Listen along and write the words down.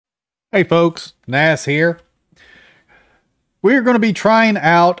Hey folks, Nas here. We're going to be trying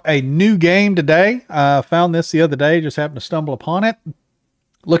out a new game today. Found this the other day, just happened to stumble upon it.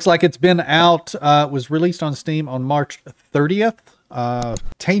 Looks like it's been out, was released on Steam on March 30th.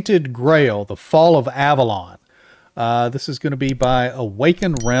 Tainted Grail, the Fall of Avalon. This is going to be by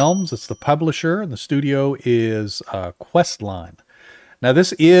Awaken Realms. It's the publisher, and the studio is Questline. Now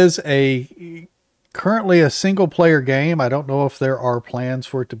this is currently a single-player game. I don't know if there are plans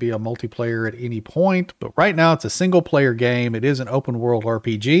for it to be a multiplayer at any point, but right now it's a single-player game. It is an open-world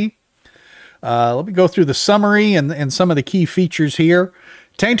RPG. Let me go through the summary and some of the key features here.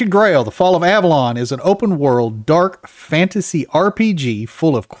 Tainted Grail, The Fall of Avalon is an open-world, dark fantasy RPG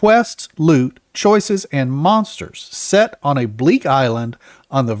full of quests, loot, choices, and monsters set on a bleak island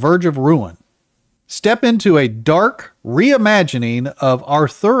on the verge of ruin. Step into a dark reimagining of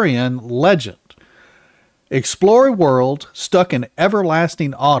Arthurian legend. Explore a world stuck in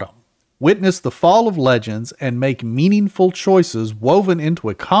everlasting autumn. Witness the fall of legends and make meaningful choices woven into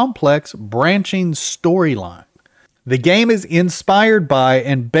a complex, branching storyline. The game is inspired by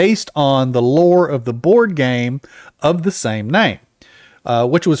and based on the lore of the board game of the same name,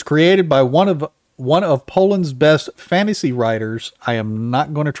 which was created by one of Poland's best fantasy writers. I am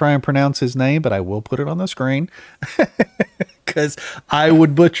not going to try and pronounce his name, but I will put it on the screen because I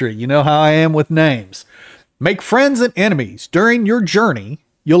would butcher it. You know how I am with names. Make friends and enemies. During your journey,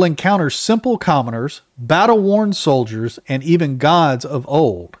 you'll encounter simple commoners, battle-worn soldiers, and even gods of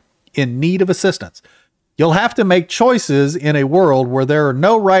old in need of assistance. You'll have to make choices in a world where there are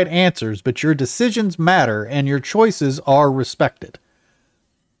no right answers, but your decisions matter and your choices are respected.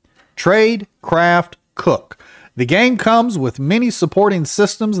 Trade, craft, cook. The game comes with many supporting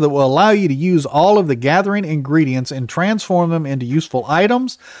systems that will allow you to use all of the gathering ingredients and transform them into useful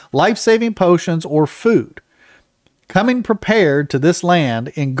items, life-saving potions, or food. Coming prepared to this land,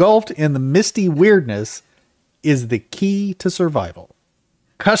 engulfed in the misty Wyrdness, is the key to survival.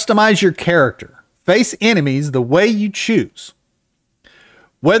 Customize your character. Face enemies the way you choose.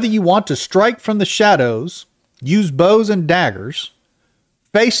 Whether you want to strike from the shadows, use bows and daggers,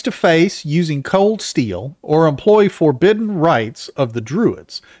 face to face using cold steel, or employ forbidden rites of the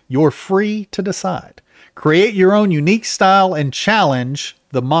druids, you're free to decide. Create your own unique style and challenge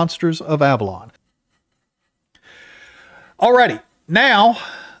the monsters of Avalon. Alrighty, now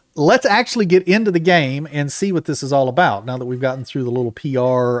let's actually get into the game and see what this is all about. Now that we've gotten through the little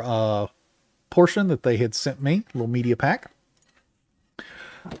PR portion that they had sent me, a little media pack.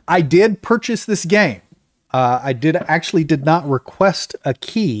 I did purchase this game. I did not request a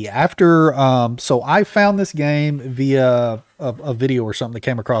key after. So I found this game via a video or something that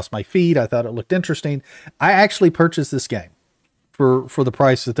came across my feed. I thought it looked interesting. I actually purchased this game for the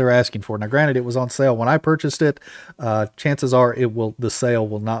price that they're asking for. Now, granted, it was on sale when I purchased it. Chances are the sale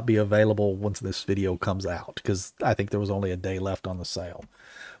will not be available once this video comes out, because I think there was only a day left on the sale.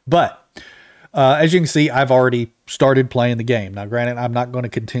 But as you can see, I've already started playing the game. Now, granted, I'm not going to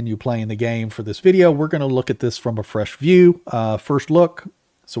continue playing the game for this video. We're going to look at this from a fresh view, first look.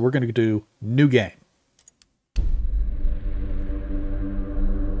 So we're going to do new game.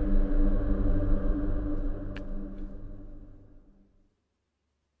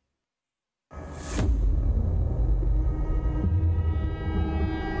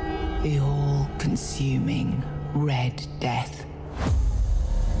 The all-consuming Red Death.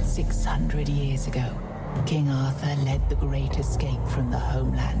 600 years ago, King Arthur led the great escape from the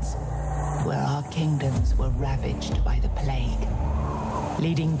Homelands, where our kingdoms were ravaged by the plague.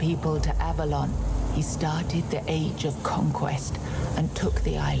 Leading people to Avalon, he started the Age of Conquest and took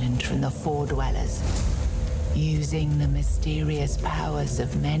the island from the Fore-Dwellers. Using the mysterious powers of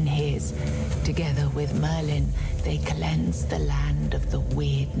Menhirs, together with Merlin, they cleansed the land of the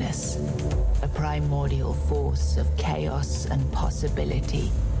Wyrdness, a primordial force of chaos and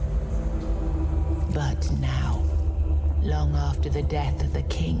possibility. But now, long after the death of the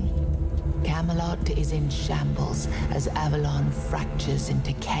king, Camelot is in shambles as Avalon fractures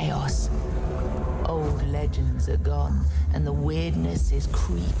into chaos. Old legends are gone, and the Wyrdness is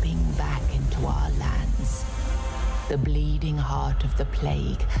creeping back into our lands. The bleeding heart of the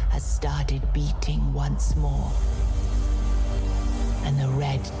plague has started beating once more, and the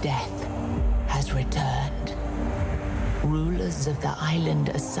Red Death has returned. Rulers of the island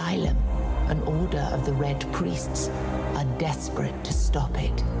asylum, an order of the Red Priests, are desperate to stop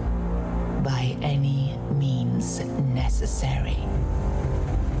it by any means necessary.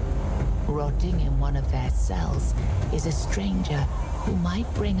 Rotting in one of their cells is a stranger who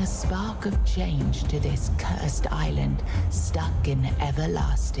might bring a spark of change to this cursed island stuck in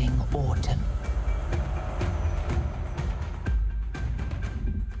everlasting autumn.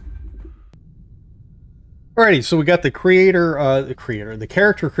 Alrighty, so we got the the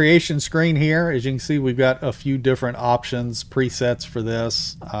character creation screen here. As you can see, we've got a few different options, presets for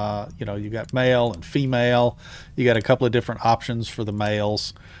this. You know, you got male and female. You got a couple of different options for the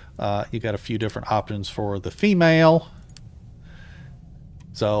males. You got a few different options for the female.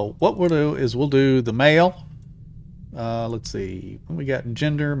 So what we'll do is we'll do the male. Let's see, we got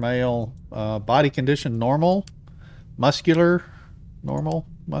gender, male, body condition, normal, muscular, normal,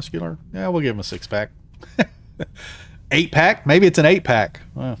 muscular. Yeah, we'll give him a 6-pack. 8-pack, maybe it's an 8-pack.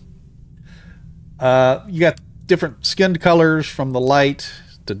 Well, you got different skin colors from the light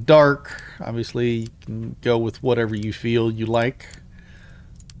to dark. Obviously, you can go with whatever you feel you like.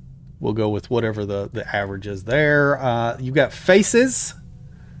 We'll go with whatever the average is there. You've got faces.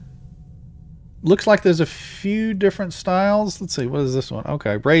 Looks like there's a few different styles. Let's see, what is this one?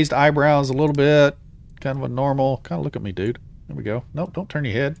 Okay, raised eyebrows a little bit. Kind of a normal. Kind of look at me, dude. There we go. Nope, don't turn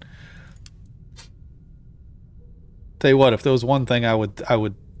your head. Tell you what, if there was one thing I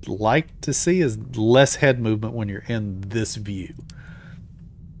would like to see is less head movement when you're in this view.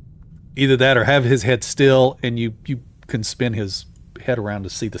 Either that or have his head still and you can spin his head around to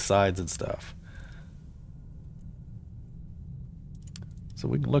see the sides and stuff. So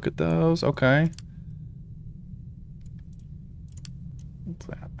we can look at those. Okay. What's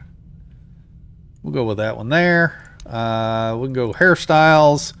that? We'll go with that one there. We can go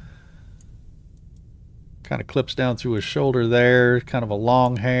hairstyles. Kind of clips down through his shoulder there. Kind of a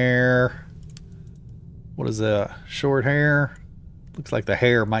long hair. What is that? Short hair. Looks like the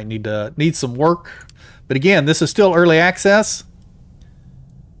hair might need some work. But again, this is still early access.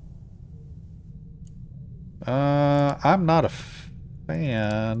 I'm not a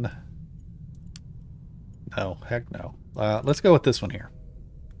fan. No, heck no. Let's go with this one here.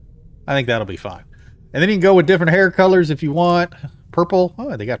 I think that'll be fine. And then you can go with different hair colors if you want. Purple.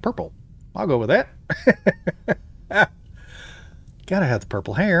 Oh, they got purple. I'll go with that. Gotta have the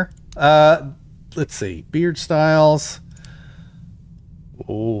purple hair. Let's see. Beard styles.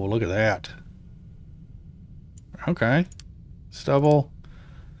 Oh, look at that. Okay. Stubble.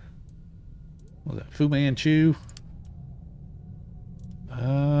 What was that? Fu Manchu.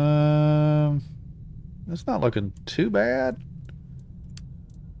 It's not looking too bad.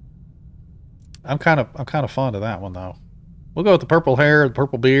 I'm kind of fond of that one though. We'll go with the purple hair, the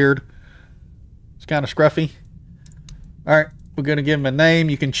purple beard. It's kind of scruffy. All right, we're going to give him a name.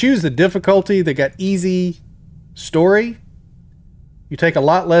 You can choose the difficulty. They got easy, story. You take a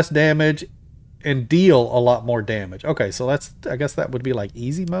lot less damage and deal a lot more damage. Okay, so that's, I guess that would be like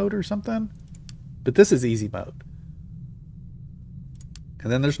easy mode or something. But this is easy mode.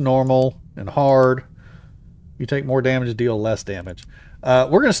 And then there's normal and hard. You take more damage, deal less damage. We're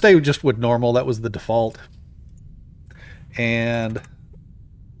going to stay just with normal. That was the default. And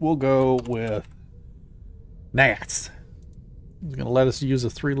we'll go with Nats. He's going to let us use a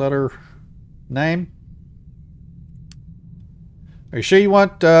 3-letter name. Are you sure you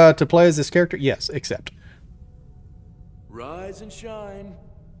want to play as this character? Yes, accept. Rise and shine.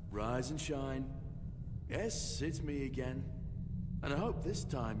 Rise and shine. Yes, it's me again. And I hope this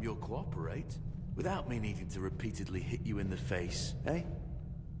time you'll cooperate without me needing to repeatedly hit you in the face, eh?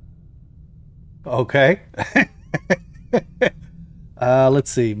 Okay.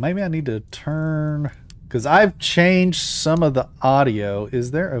 Let's see. Maybe I need to turn... Because I've changed some of the audio.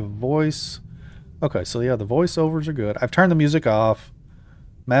 Is there a voice? Okay, so yeah, the voiceovers are good. I've turned the music off.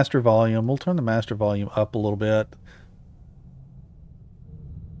 Master volume. We'll turn the master volume up a little bit.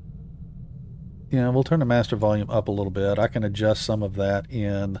 Yeah, we'll turn the master volume up a little bit. I can adjust some of that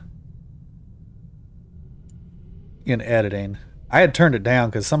in editing. I had turned it down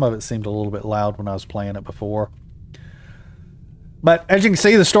because some of it seemed a little bit loud when I was playing it before. But as you can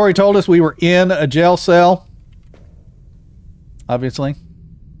see, the story told us we were in a jail cell. Obviously.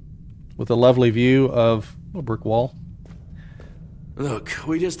 With a lovely view of a brick wall. Look,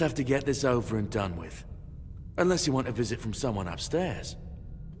 we just have to get this over and done with. Unless you want a visit from someone upstairs.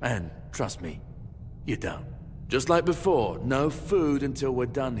 And trust me, you don't. Just like before, no food until we're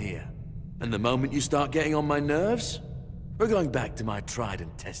done here. And the moment you start getting on my nerves, we're going back to my tried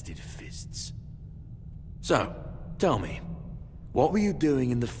and tested fists. So, tell me, what were you doing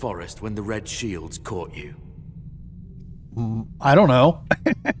in the forest when the Red Shields caught you? I don't know.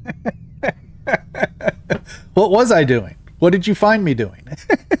 What was I doing? What did you find me doing?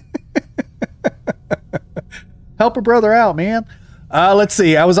 Help a brother out, man. Let's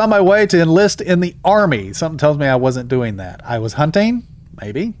see. I was on my way to enlist in the army. Something tells me I wasn't doing that. I was hunting,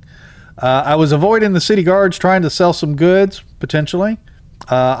 maybe. I was avoiding the city guards, trying to sell some goods, potentially.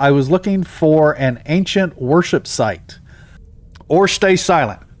 I was looking for an ancient worship site. Or stay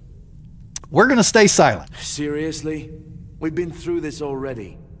silent. We're going to stay silent. Seriously? We've been through this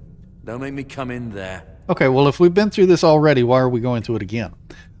already. Don't make me come in there. Okay, well, if we've been through this already, why are we going through it again?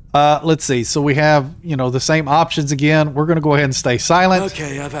 Let's see. So we have, you know, the same options again. We're going to go ahead and stay silent.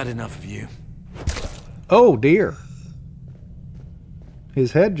 Okay, I've had enough of you. Oh, dear.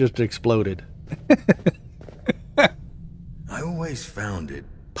 His head just exploded. I always found it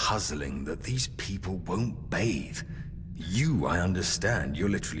puzzling that these people won't bathe. You, I understand, you're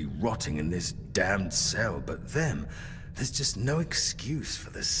literally rotting in this damned cell, but them, there's just no excuse for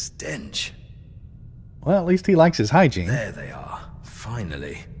the stench. Well, at least he likes his hygiene. There they are,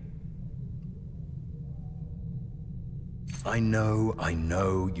 finally. I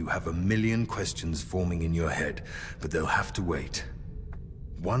know, you have a million questions forming in your head, but they'll have to wait.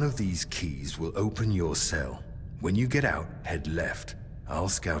 One of these keys will open your cell. When you get out, head left. I'll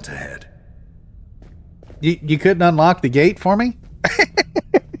scout ahead. You couldn't unlock the gate for me?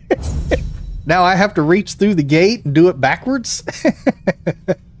 Now I have to reach through the gate and do it backwards?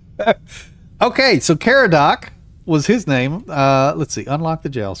 Okay, so Caradoc was his name. Let's see. Unlock the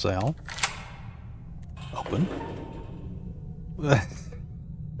jail cell. Open. We'll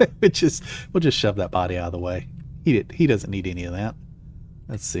just shove that body out of the way. He doesn't need any of that.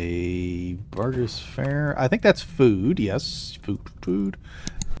 Let's see. Burgers Fare. I think that's food. Yes, food.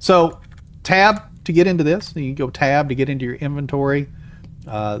 So tab to get into this. You can go tab to get into your inventory.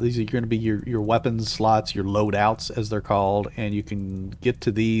 These are going to be your weapons slots, your loadouts as they're called, and you can get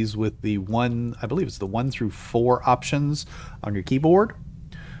to these with the I believe it's the 1 through 4 options on your keyboard.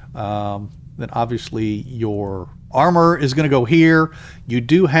 Then obviously your armor is going to go here. You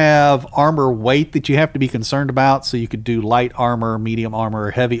do have armor weight that you have to be concerned about, so you could do light armor, medium armor,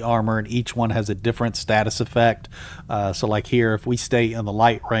 heavy armor, and each one has a different status effect. So like here, if we stay in the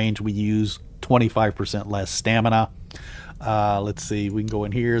light range, we use 25% less stamina. Let's see, we can go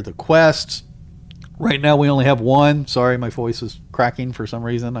in here, the quests. Right now we only have one. Sorry, my voice is cracking for some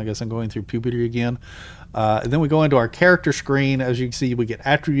reason. I guess I'm going through puberty again. And then we go into our character screen. As you can see, we get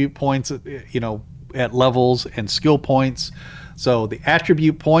attribute points, at levels, and skill points. So the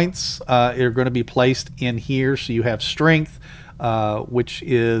attribute points are going to be placed in here. So you have strength, which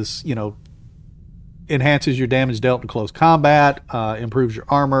is, enhances your damage dealt in close combat, improves your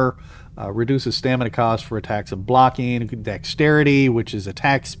armor, reduces stamina cost for attacks and blocking, dexterity, which is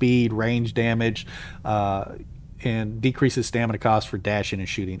attack speed, range damage, and decreases stamina cost for dashing and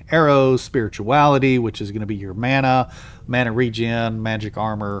shooting arrows, spirituality, which is going to be your mana regen, magic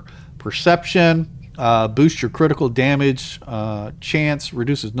armor, perception, boosts your critical damage chance,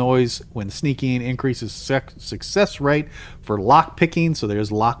 reduces noise when sneaking, increases success rate for lock picking. So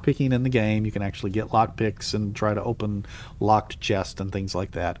there's lock picking in the game. You can actually get lock picks and try to open locked chests and things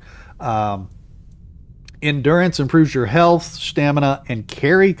like that. Endurance improves your health, stamina, and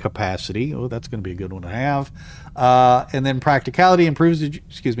carry capacity. Oh, that's going to be a good one to have. And then practicality improves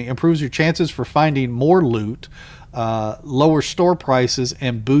your chances for finding more loot, lower store prices,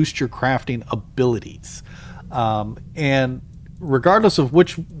 and boost your crafting abilities. And regardless of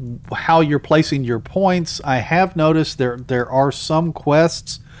how you're placing your points, I have noticed there are some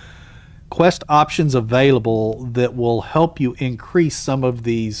quest options available that will help you increase some of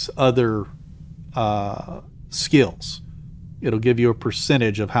these other skills. It'll give you a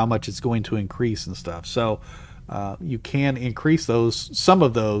percentage of how much it's going to increase and stuff. So you can increase some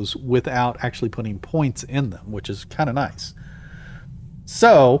of those without actually putting points in them, which is kind of nice.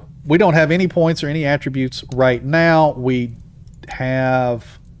 So we don't have any points or any attributes right now. We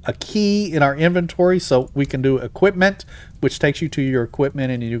have a key in our inventory, so we can do equipment, which takes you to your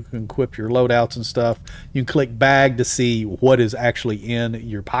equipment, and you can equip your loadouts and stuff. You can click bag to see what is actually in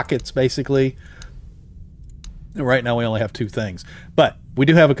your pockets, basically. Right now we only have 2 things, but we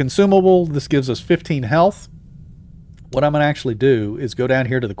do have a consumable. This gives us 15 health. What I'm going to actually do is go down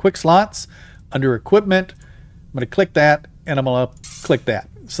here to the quick slots under equipment. I'm going to click that, and I'm going to click that.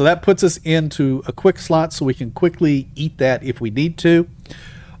 So that puts us into a quick slot, so we can quickly eat that if we need to.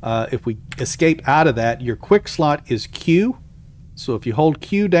 If we escape out of that, your quick slot is Q. So if you hold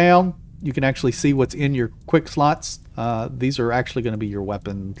Q down, you can actually see what's in your quick slots. These are actually going to be your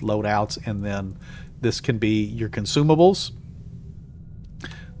weapon loadouts, and then this can be your consumables.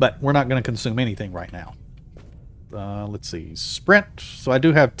 But we're not going to consume anything right now. Let's see, sprint. So I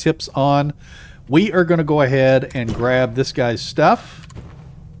do have tips on. We are going to go ahead and grab this guy's stuff.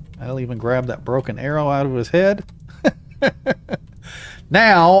 I'll even grab that broken arrow out of his head.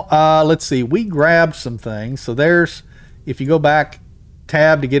 Now, let's see, we grabbed some things. So if you go back,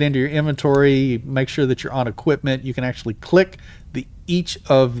 tab to get into your inventory, make sure that you're on equipment. You can actually click each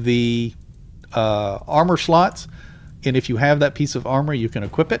of the armor slots, and if you have that piece of armor, you can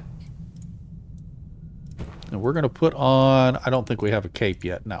equip it. And we're going to put on, I don't think we have a cape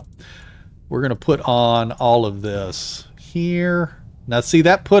yet. No. We're going to put on all of this here. Now, see,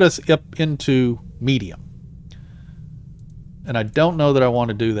 that put us up into medium. And I don't know that I want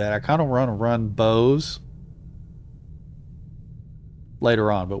to do that. I kind of want to run bows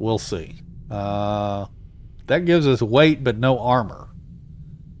later on, but we'll see. That gives us weight, but no armor.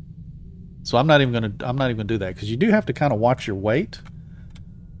 So I'm not even gonna do that, because you do have to kind of watch your weight.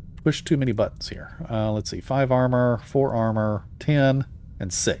 Push too many buttons here. Let's see, 5 armor, 4 armor, 10,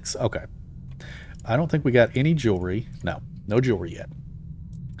 and 6. Okay. I don't think we got any jewelry. No jewelry yet.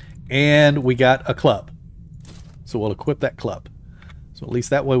 And we got a club. So we'll equip that club. So at least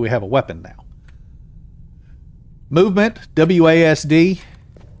that way we have a weapon now. Movement, WASD.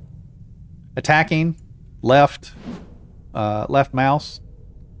 Attacking, left mouse.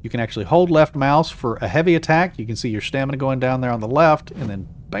 You can actually hold left mouse for a heavy attack. You can see your stamina going down there on the left, and then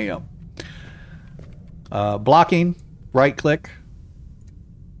bam. Blocking, right click.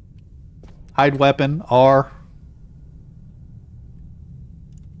 Hide weapon, R.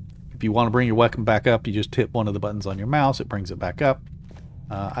 If you want to bring your weapon back up, you just hit one of the buttons on your mouse. It brings it back up.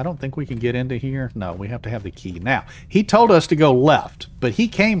 I don't think we can get into here. No, we have to have the key. Now, he told us to go left, but he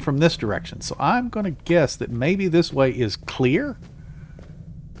came from this direction. So I'm going to guess that maybe this way is clear.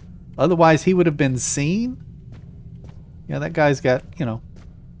 Otherwise, he would have been seen. Yeah, that guy's got, you know,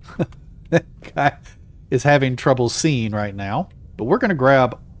 that guy is having trouble seeing right now. But we're going to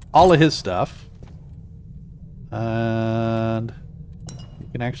grab all of his stuff. And you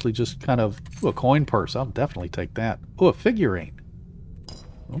can actually just kind of... Ooh, a coin purse. I'll definitely take that. Oh, a figurine.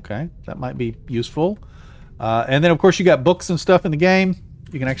 Okay, that might be useful. And then, of course, you got books and stuff in the game.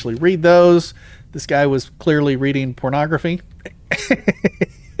 You can actually read those. This guy was clearly reading pornography.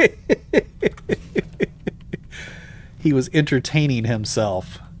 He was entertaining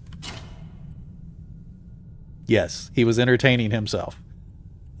himself. Yes, he was entertaining himself.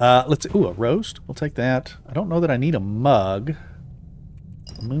 Let's... Ooh, a roast. We'll take that. I don't know that I need a mug.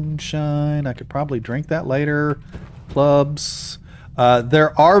 Moonshine. I could probably drink that later. Clubs.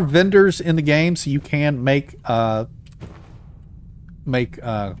 There are vendors in the game, so you can make some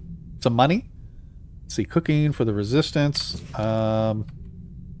money. Let's see, cooking for the resistance.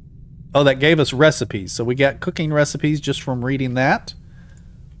 Oh, that gave us recipes. So we got cooking recipes just from reading that.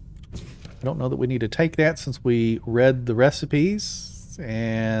 I don't know that we need to take that since we read the recipes.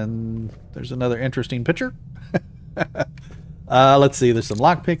 And there's another interesting picture. Let's see, there's some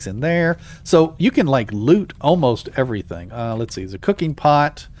lockpicks in there. So you can like loot almost everything. Let's see, there's a cooking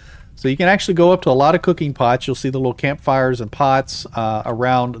pot. So you can actually go up to a lot of cooking pots. You'll see the little campfires and pots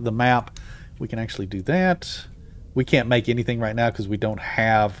around the map. We can actually do that. We can't make anything right now because we don't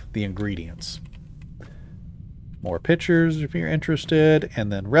have the ingredients. More pictures if you're interested. And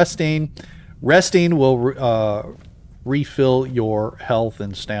then resting. Resting will refill your health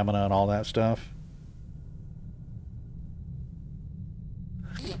and stamina and all that stuff.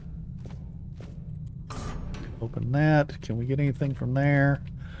 Open that. Can we get anything from there?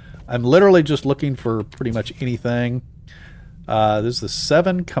 I'm literally just looking for pretty much anything. There's the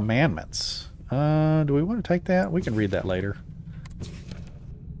 7 commandments. Do we want to take that? We can read that later.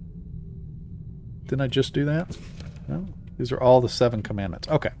 Didn't I just do that? No? These are all the 7 commandments.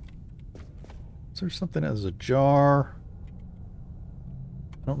 Okay. Is there something as a jar?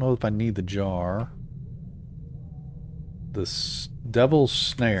 I don't know if I need the jar. The devil's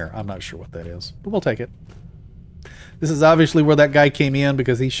snare. I'm not sure what that is, but we'll take it. This is obviously where that guy came in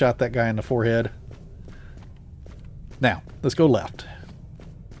because he shot that guy in the forehead. Now, let's go left.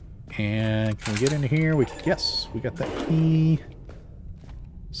 And can we get into here? Yes, we got that key.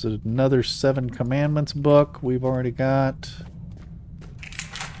 So another 7 commandments book we've already got.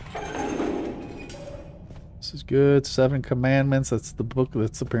 This is good. 7 commandments. That's the book.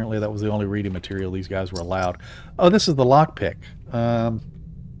 That's apparently that was the only reading material these guys were allowed. Oh, this is the lockpick. I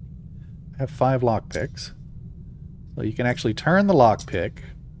have 5 lockpicks. So you can actually turn the lockpick,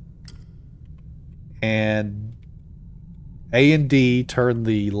 and A and D turn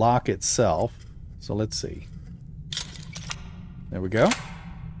the lock itself. So let's see. There we go.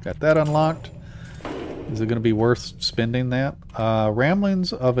 Got that unlocked. Is it going to be worth spending that?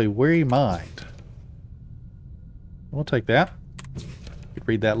 Ramblings of a Weary Mind. We'll take that. You can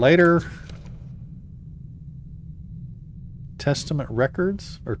read that later. Testament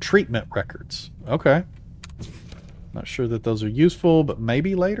records or treatment records. Okay. Not sure that those are useful, but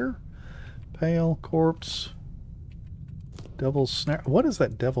maybe later. Pale corpse. Devil's snare. What is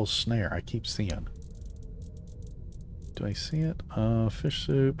that devil's snare I keep seeing? Do I see it? Fish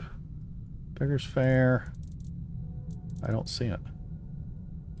soup. Beggar's fare. I don't see it.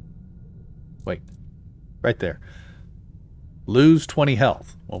 Wait. Right there. Lose 20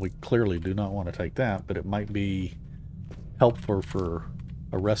 health. Well, we clearly do not want to take that, but it might be helpful for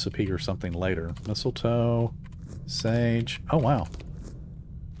a recipe or something later. Mistletoe, sage. Oh, wow.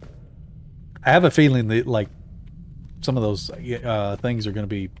 I have a feeling that, like, some of those things are going to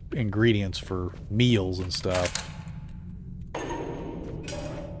be ingredients for meals and stuff.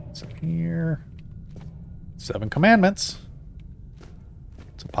 So here, 7 Commandments.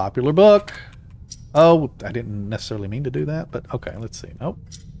 It's a popular book. Oh, I didn't necessarily mean to do that, but okay, let's see. Nope.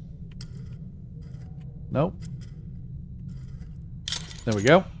 Nope. There we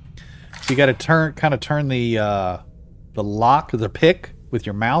go. So you got to kind of turn the lock, the pick with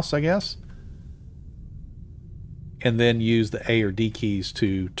your mouse, I guess. And then use the A or D keys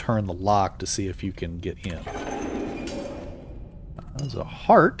to turn the lock to see if you can get in. There's a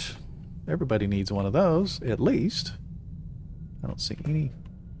heart. Everybody needs one of those, at least. I don't see any.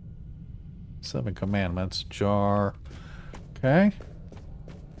 7 Commandments. Jar. Okay.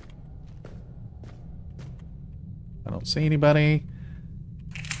 I don't see anybody.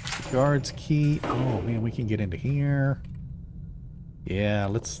 Guard's key. Oh, man, we can get into here. Yeah,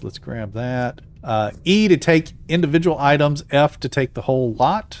 let's grab that. E to take individual items. F to take the whole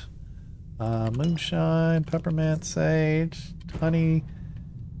lot. Moonshine, peppermint, sage, honey,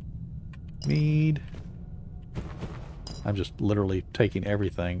 mead. I'm just literally taking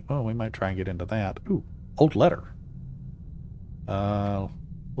everything. Oh, we might try and get into that. Ooh, old letter. We'll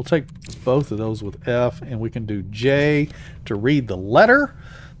take both of those with F, and we can do J to read the letter.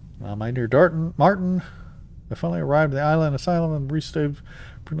 My dear Martin, I finally arrived at the island asylum and received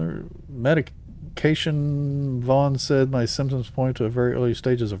medication. Vaughn said my symptoms point to a very early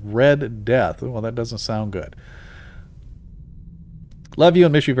stages of red death. Well, that doesn't sound good. Love you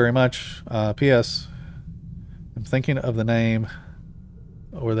and miss you very much. P.S. I'm thinking of the name.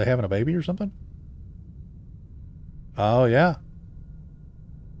 Were they having a baby or something? Oh, yeah.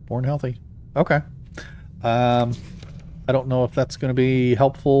 Born healthy. Okay. I don't know if that's going to be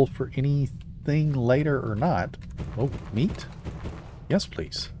helpful for anything later or not. Oh, meat? Yes,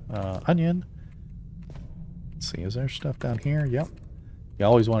 please. Onion. Let's see, is there stuff down here? Yep. You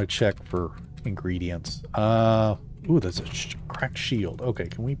always want to check for ingredients. Ooh, there's a cracked shield. Okay,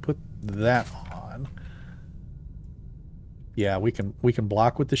 can we put that on? Yeah, we can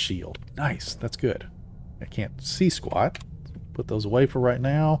block with the shield. Nice, that's good. I can't see squat. Put those away for right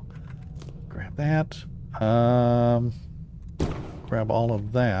now. Grab that. Grab all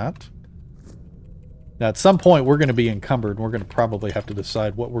of that. Now, at some point, we're going to be encumbered. And we're going to probably have to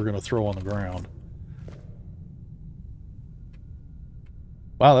decide what we're going to throw on the ground.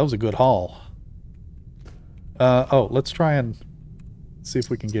 Wow, that was a good haul. Oh, let's try and see if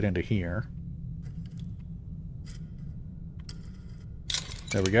we can get into here.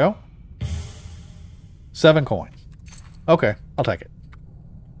 There we go. 7 coin. Okay, I'll take it.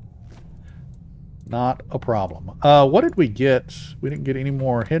 Not a problem. What did we get? We didn't get any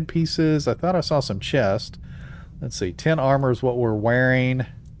more headpieces. I thought I saw some chest. Let's see. 10 armor is what we're wearing.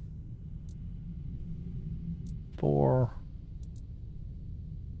 4.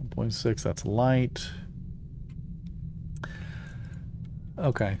 1.6, that's light.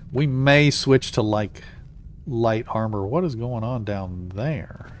 Okay. We may switch to, like, light armor. What is going on down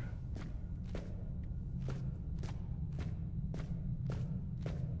there?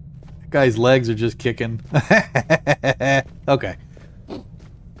 Guy's legs are just kicking. Okay.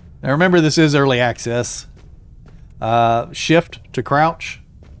 Now remember, this is early access. Shift to crouch.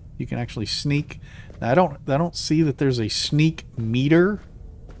 You can actually sneak. Now I don't see that there's a sneak meter.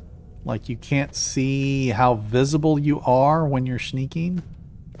 Like, you can't see how visible you are when you're sneaking.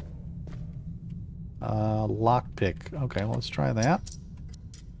 Lockpick. Okay, let's try that.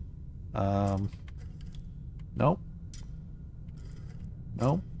 Nope.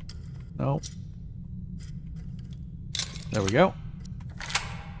 Nope. Nope. There we go.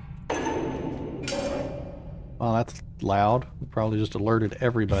 Well, that's loud. We probably just alerted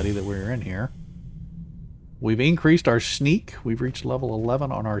everybody that we're in here. We've increased our sneak. We've reached level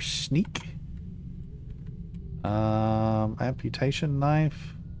 11 on our sneak. Amputation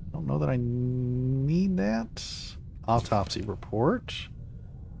knife. I don't know that I need that. Autopsy report.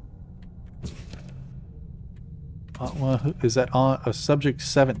 Well, is that on a subject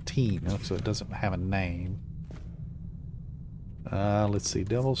 17? So it doesn't have a name. Let's see.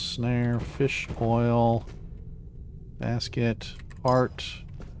 Devil's snare, fish oil, basket, heart,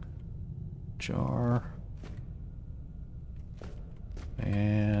 jar,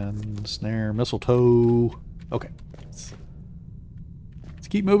 and snare, mistletoe. Okay. Let's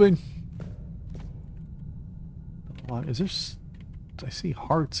keep moving. Is there I see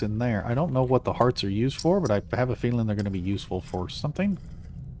hearts in there. I don't know what the hearts are used for, but I have a feeling they're going to be useful for something.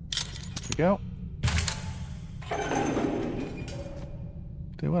 There we go.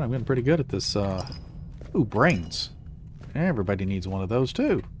 Tell you what, I'm getting pretty good at this. Ooh, brains. Everybody needs one of those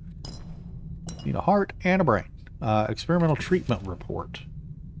too. Need a heart and a brain. Experimental treatment report.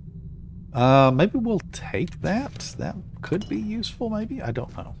 Maybe we'll take that. That could be useful, maybe? I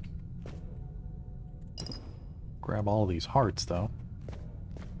don't know. Grab all of these hearts, though.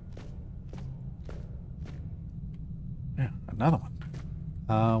 Yeah, another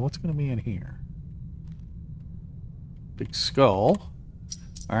one. What's going to be in here? Big skull.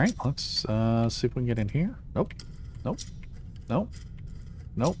 Alright, let's see if we can get in here. Nope. Nope. Nope.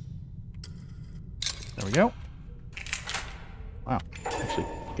 Nope. There we go. Wow. Actually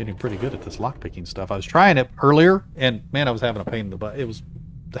getting pretty good at this lockpicking stuff. I was trying it earlier, and man, I was having a pain in the butt. I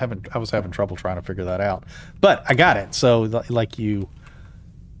was having trouble trying to figure that out. But I got it. So, like you...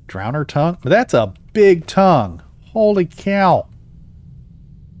 Drowner tongue? That's a big tongue. Holy cow.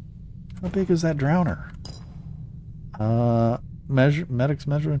 How big is that drowner? Medic's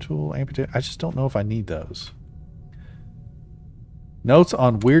measuring tool, amputate. I just don't know if I need those. Notes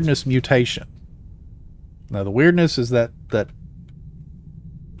on Wyrdness mutation. Now the Wyrdness is that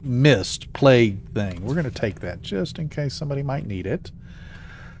mist plague thing. We're going to take that just in case somebody might need it.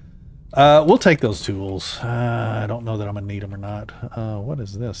 We'll take those tools. I don't know that I'm going to need them or not. What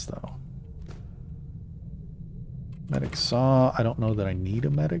is this though? Medic saw. I don't know that I need a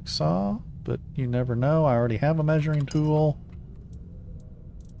medic saw, but you never know. I already have a measuring tool.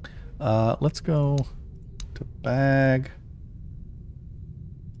 Let's go to bag.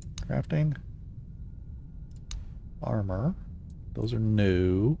 Crafting. Armor. Those are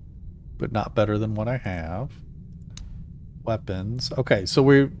new, but not better than what I have. Weapons. Okay, so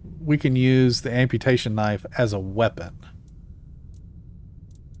we can use the amputation knife as a weapon.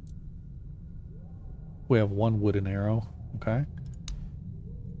 We have one wooden arrow. Okay.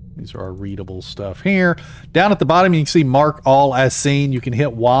 These are our readable stuff here. Down at the bottom, you can see mark all as seen. You can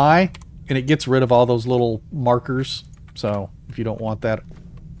hit Y, and it gets rid of all those little markers. So if you don't want that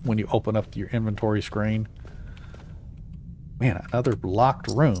when you open up your inventory screen. Man, another locked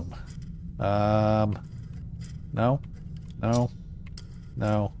room. No. No.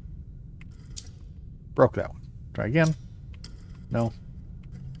 No. Broke that one. Try again. No.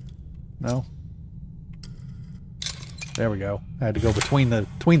 No. There we go. I had to go between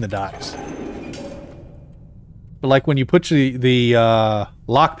the dots. But like when you put the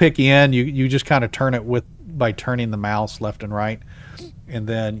lockpick in, you just kind of turn it by turning the mouse left and right, and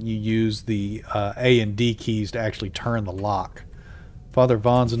then you use the A and D keys to actually turn the lock. Father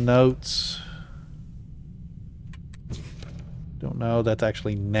Vaughn's notes. Don't know. That's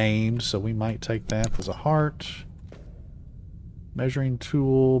actually named, so we might take that as a heart. Measuring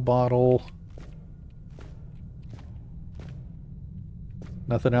tool, bottle.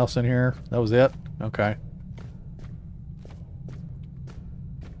 Nothing else in here? That was it? Okay.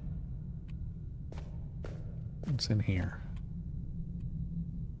 What's in here?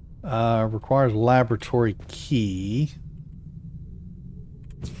 Requires laboratory key.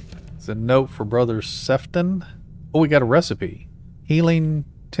 It's a note for Brother Sefton. Oh, we got a recipe. Healing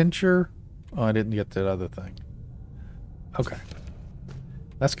tincture. Oh, I didn't get that other thing. Okay.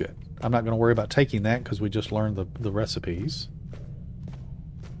 That's good. I'm not going to worry about taking that because we just learned the recipes.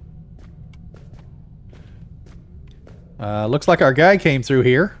 Looks like our guy came through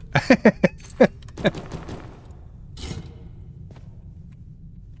here.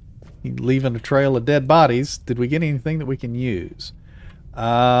 Leaving a trail of dead bodies. Did we get anything that we can use?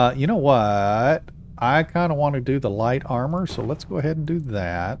 You know what? I kind of want to do the light armor, so let's go ahead and do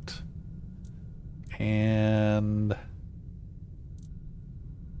that. And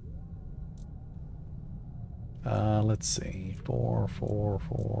let's see. 4, 4,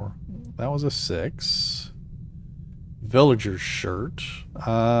 4. That was a 6. Villager's shirt.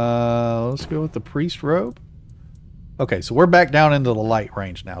 Let's go with the priest robe. Okay, so we're back down into the light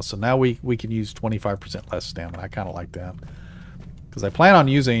range now. So now we can use 25% less stamina. I kind of like that. Because I plan on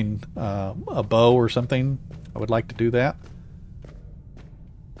using a bow or something. I would like to do that.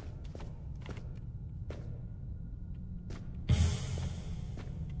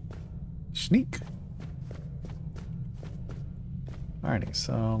 Sneak. Alrighty,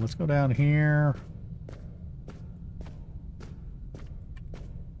 so let's go down here.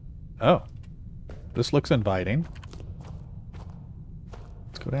 Oh, this looks inviting.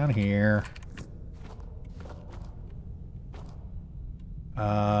 Let's go down here.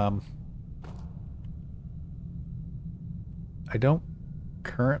 I don't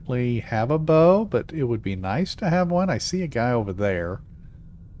currently have a bow, but it would be nice to have one. I see a guy over there.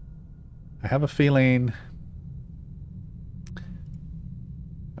 I have a feeling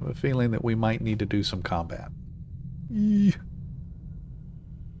that we might need to do some combat.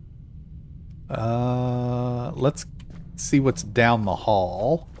 Let's see what's down the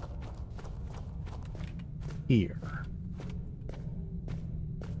hall here.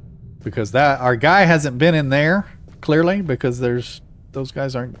 Because our guy hasn't been in there, clearly, because those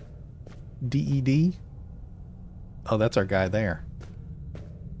guys aren't DED. Oh, that's our guy there.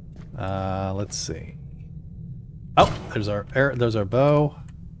 Let's see. Oh, there's our bow.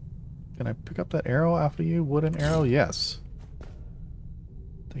 Can I pick up that arrow off of you? Wooden arrow? Yes.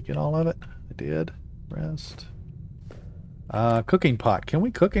 Did I get all of it? I did. Rest. Cooking pot. Can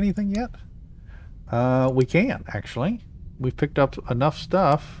we cook anything yet? We can, actually. We've picked up enough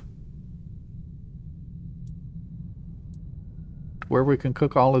stuff where we can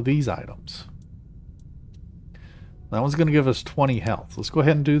cook all of these items. That one's going to give us 20 health. Let's go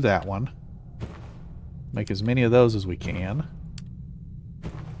ahead and do that one. Make as many of those as we can.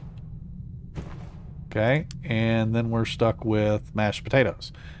 Okay, and then we're stuck with mashed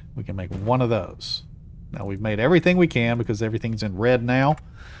potatoes. We can make one of those. Now we've made everything we can because everything's in red now.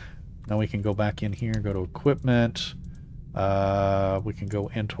 Now we can go back in here, go to equipment. We can go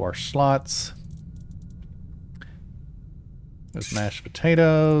into our slots. There's mashed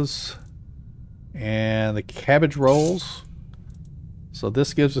potatoes and the cabbage rolls. So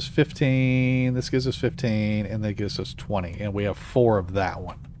this gives us 15, this gives us 15, and that gives us 20. And we have 4 of that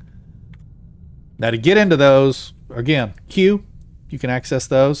one. Now to get into those, again, Q, you can access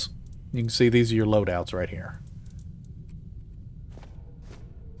those. You can see these are your loadouts right here.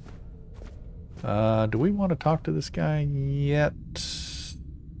 Do we want to talk to this guy yet?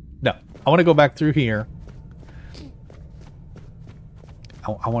 No. I want to go back through here.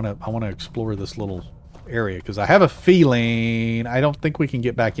 I want to explore this little area because I have a feeling I don't think we can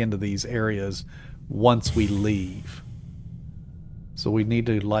get back into these areas once we leave. So we need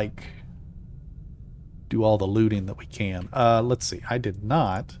to like do all the looting that we can. Let's see. I did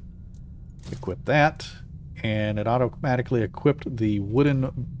not equip that, and it automatically equipped the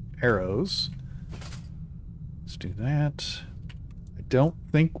wooden arrows. Let's do that. I don't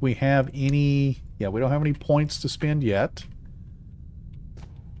think we have any. Yeah, we don't have any points to spend yet.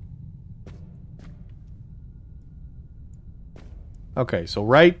 Okay, so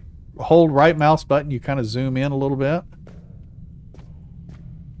hold right mouse button, you kind of zoom in a little bit.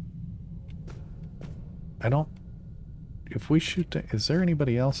 If we shoot, is there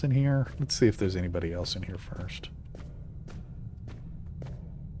anybody else in here? Let's see if there's anybody else in here first.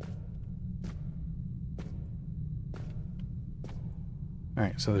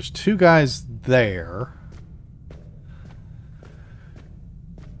 Alright, so there's 2 guys there.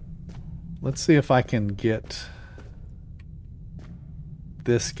 Let's see if I can get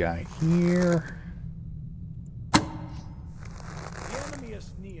this guy here. The enemy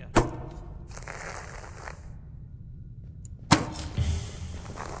is near.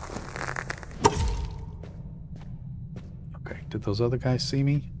 Okay, did those other guys see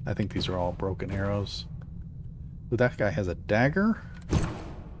me? I think these are all broken arrows. Ooh, that guy has a dagger.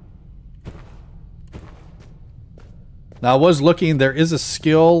 Now I was looking, there is a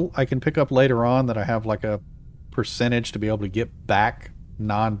skill I can pick up later on that I have like a percentage to be able to get back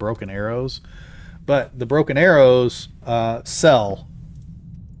non-broken arrows, but the broken arrows sell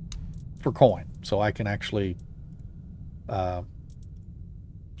for coin, so I can actually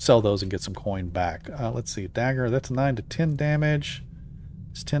sell those and get some coin back. Let's see, dagger, that's 9 to 10 damage.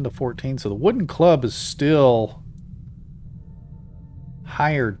 It's 10 to 14, so the wooden club is still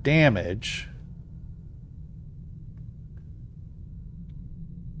higher damage.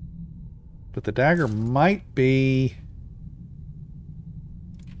 But the dagger might be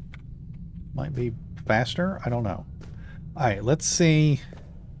faster. I don't know. All right, let's see.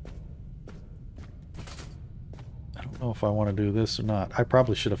 I don't know if I want to do this or not. I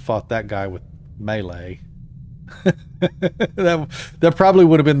probably should have fought that guy with melee. that probably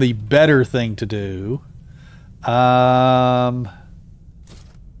would have been the better thing to do.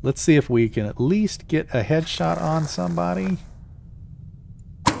 Let's see if we can at least get a headshot on somebody.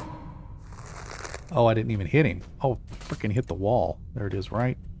 Oh, I didn't even hit him. Oh, freaking hit the wall. There it is,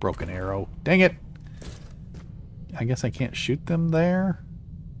 right? Broken arrow. Dang it! I guess I can't shoot them there.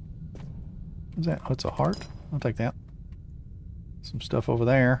 What's that? Oh, it's a heart. I'll take that. Some stuff over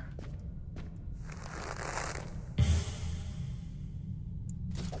there.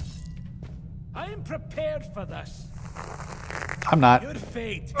 I am prepared for this. I'm not. Your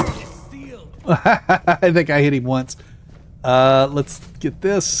fate is sealed. I think I hit him once. Let's get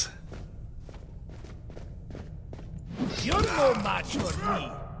this. You're no match for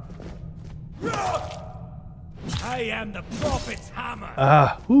me. I am the prophet's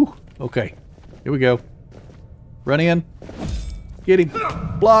hammer. Whew. Okay. Here we go. Run in. Get him.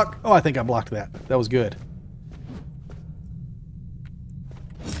 Block. Oh, I think I blocked that. That was good.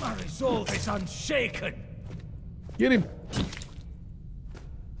 My resolve is unshaken. Get him.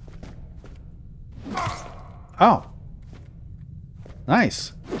 Oh.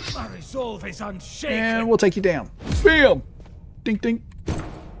 Nice. My resolve is unshaken. And we'll take you down. Bam! Dink, dink.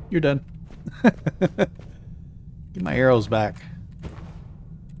 You're done. Get my arrows back.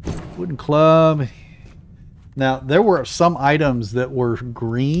 Wooden club. Now, there were some items that were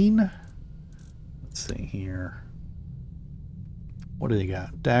green. Let's see here. What do they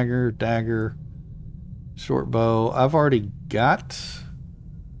got? Dagger, dagger, short bow. I've already got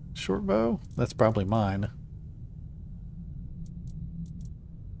short bow. That's probably mine.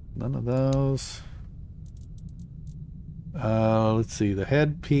 None of those. Let's see. The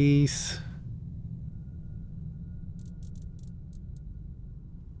headpiece.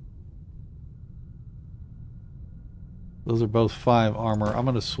 Those are both 5 armor. I'm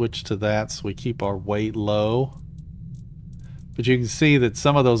going to switch to that so we keep our weight low. But you can see that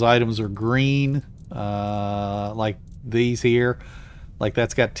some of those items are green, like these here. Like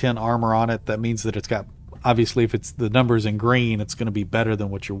that's got 10 armor on it. That means that it's got, obviously if it's the numbers in green, it's going to be better than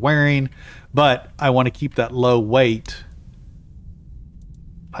what you're wearing. But I want to keep that low weight.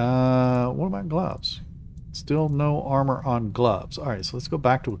 What about gloves? Still no armor on gloves. All right, so let's go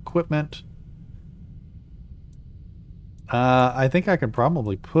back to equipment. I think I can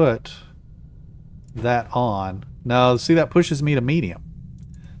probably put that on. No, see, that pushes me to medium.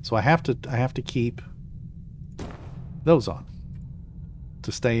 So I have to keep those on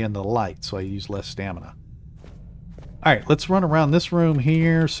to stay in the light, so I use less stamina. All right, let's run around this room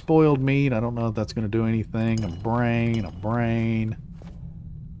here. Spoiled meat. I don't know if that's going to do anything. A brain.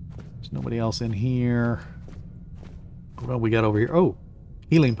 There's nobody else in here. What do we got over here? Oh,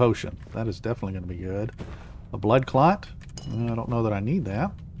 healing potion. That is definitely going to be good. A blood clot. I don't know that I need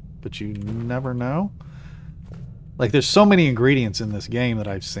that, but you never know. Like, there's so many ingredients in this game that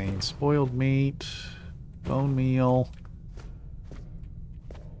I've seen. Spoiled meat, bone meal.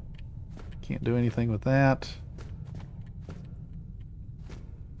 Can't do anything with that.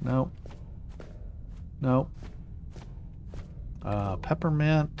 Nope. Nope.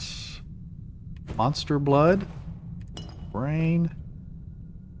 Peppermint. Monster blood. Brain.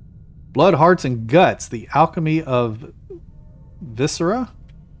 Blood, hearts, and guts. The alchemy of viscera.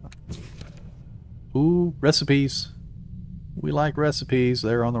 Ooh, recipes. We like recipes.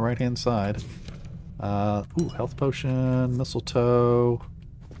 They're on the right-hand side. Ooh, health potion, mistletoe,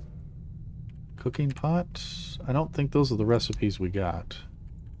 cooking pot. I don't think those are the recipes we got.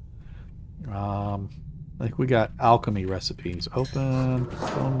 I think we got alchemy recipes. Open,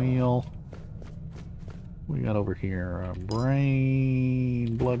 bone meal. We got over here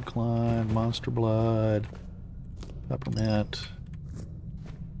brain, blood climb, monster blood, peppermint.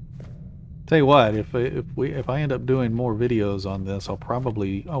 Tell you what, if I end up doing more videos on this, I'll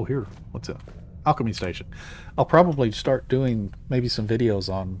probably what's it? Alchemy station. I'll probably start doing maybe some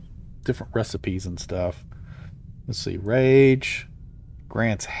videos on different recipes and stuff. Let's see, rage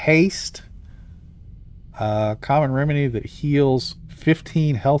grants haste. Common remedy that heals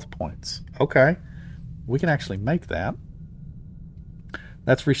 15 health points. Okay. We can actually make that.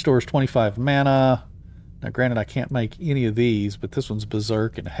 That restores 25 mana. Now, granted, I can't make any of these, but this one's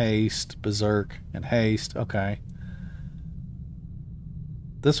Berserk and Haste. Berserk and Haste. Okay.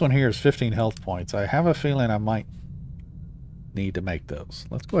 This one here is 15 health points. I have a feeling I might need to make those.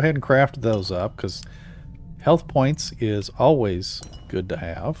 Let's go ahead and craft those up, because health points is always good to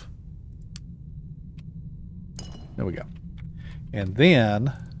have. There we go. And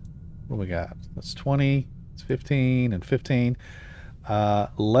then, what do we got? That's 20, it's 15, and 15.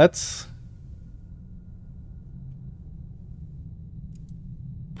 Let's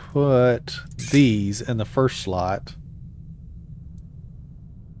put these in the first slot.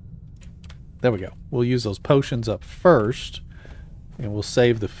 There we go. We'll use those potions up first, and we'll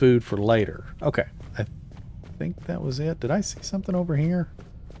save the food for later. Okay. I think that was it. Did I see something over here?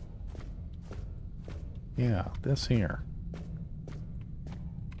 Yeah, this here.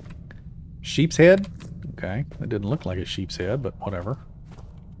 Sheep's head? Okay. That didn't look like a sheep's head, but whatever.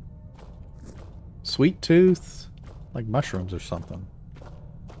 Sweet tooth? Like mushrooms or something.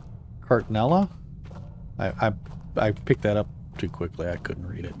 Cartnella? I picked that up too quickly. I couldn't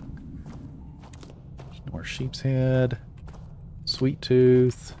read it. More sheep's head. Sweet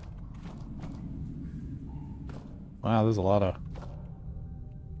tooth. Wow, there's a lot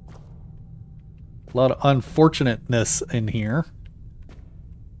of unfortunateness in here.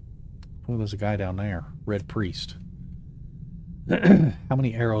 Oh, there's a guy down there. Red Priest. How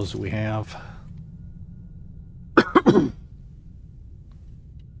many arrows do we have?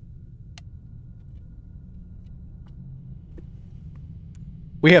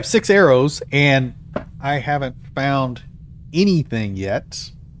 We have 6 arrows, and I haven't found anything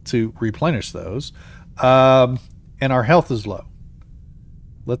yet to replenish those. And our health is low.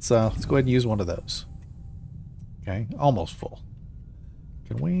 Let's go ahead and use one of those. Okay, almost full.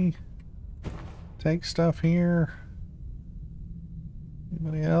 Can we take stuff here?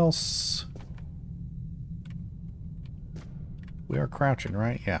 Anybody else? We are crouching,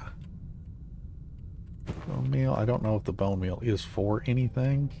 right? Yeah. Bone meal. I don't know if the bone meal is for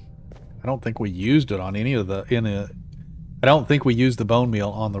anything. I don't think we used it on any of the I don't think we used the bone meal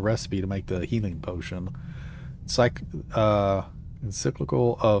on the recipe to make the healing potion. It's like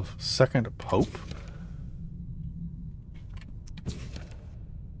encyclical of Second Pope.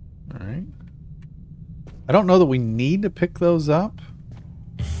 All right. I don't know that we need to pick those up.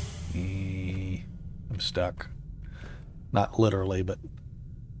 I'm stuck. Not literally, but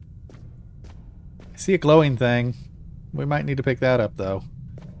I see a glowing thing. We might need to pick that up, though.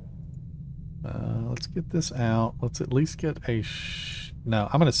 Let's get this out. Let's at least get a... No,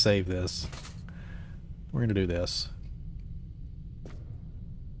 I'm going to save this. We're going to do this.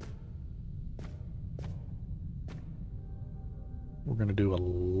 We're going to do a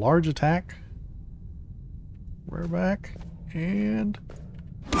large attack. We're back. And...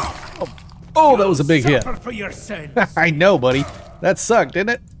 Oh, that was a big hit. For your sins. I know, buddy. That sucked,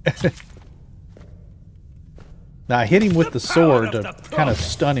 didn't it? Now, I hit him with the sword to kind of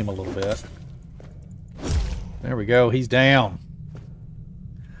stun him a little bit. There we go. He's down.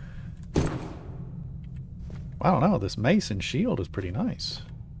 I don't know. This mace and shield is pretty nice.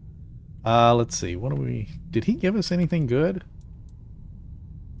 Let's see. What do we... Did he give us anything good?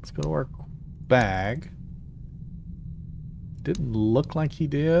 Let's go to our bag. Didn't look like he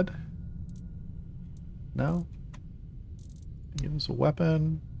did. No? Give us a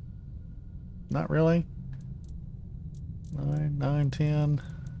weapon. Not really. 9, 10.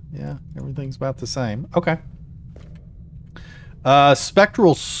 Yeah, everything's about the same. Okay.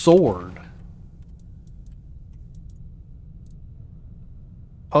 Spectral sword.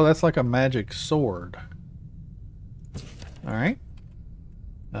 Oh, that's like a magic sword. Alright.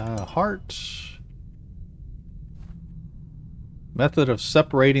 Heart. Method of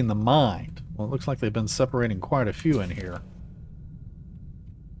separating the mind. Well, it looks like they've been separating quite a few in here.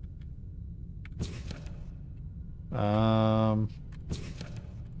 I'm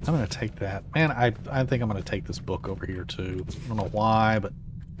going to take that. Man, I think I'm going to take this book over here, too. I don't know why, but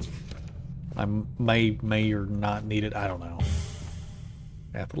I may or not need it. I don't know.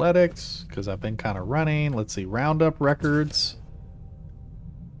 Athletics, because I've been kind of running. Let's see. Roundup records.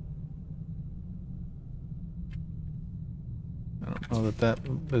 I don't know that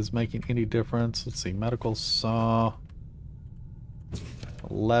is making any difference. Let's see. Medical saw.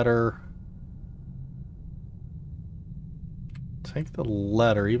 A letter. Take the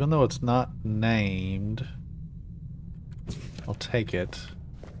letter, even though it's not named. I'll take it.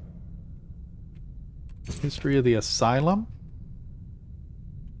 History of the Asylum.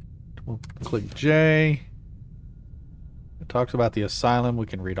 We'll click J. It talks about the Asylum. We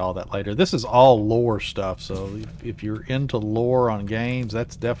can read all that later. This is all lore stuff, so if you're into lore on games,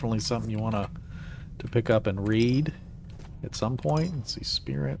 that's definitely something you want to pick up and read at some point. Let's see,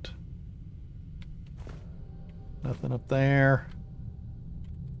 Spirit. Nothing up there.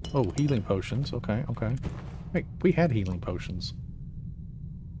 Oh, healing potions. Okay, okay. Wait, we had healing potions.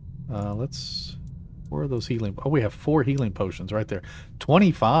 Where are those healing... Oh, we have 4 healing potions right there.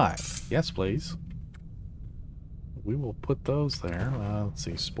 25. Yes, please. We will put those there. Let's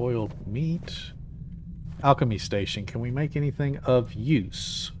see. Spoiled meat. Alchemy station. Can we make anything of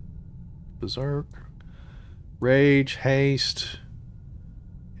use? Berserk. Rage. Haste.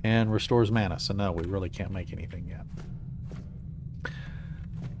 And restores mana. So no, we really can't make anything yet.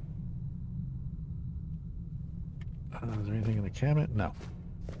 Is there anything in the cabinet? No.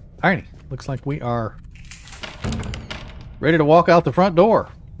 Alrighty. Looks like we are ready to walk out the front door.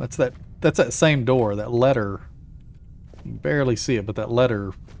 That's that same door. That letter. You can barely see it, but that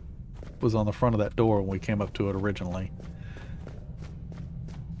letter was on the front of that door when we came up to it originally.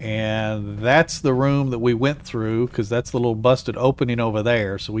 And that's the room that we went through, because that's the little busted opening over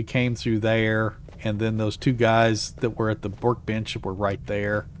there. So we came through there, and then those 2 guys that were at the workbench were right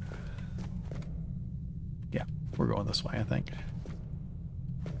there. Yeah, we're going this way, I think.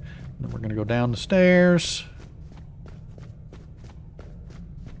 And then we're going to go down the stairs.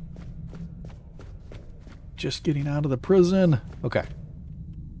 just getting out of the prison. Okay.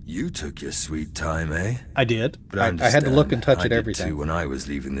 You took your sweet time, eh? I did. But I had to look and touch I at did everything. too when I was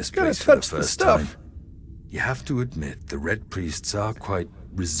leaving this Gotta place for the touch the first stuff. time. You have to admit, the Red Priests are quite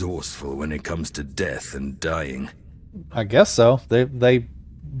resourceful when it comes to death and dying. I guess so. They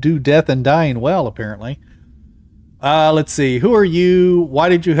do death and dying well, apparently. Let's see. Who are you? Why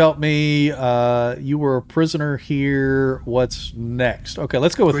did you help me? You were a prisoner here. What's next? Okay,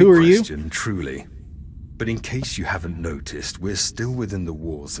 let's go with Great who are question, you? truly. But in case you haven't noticed, we're still within the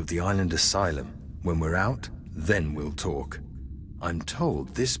walls of the island asylum. When we're out, then we'll talk. I'm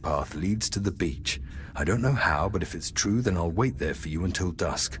told this path leads to the beach. I don't know how, but if it's true, then I'll wait there for you until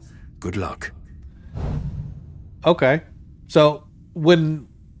dusk. Good luck. Okay. So when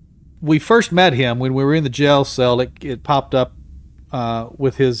we first met him, when we were in the jail cell, it popped up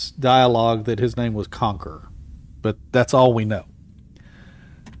with his dialogue that his name was Conqueror. But that's all we know.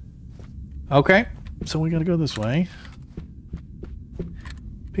 Okay. So we got to go this way.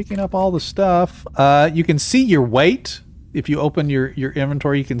 Picking up all the stuff. You can see your weight. If you open your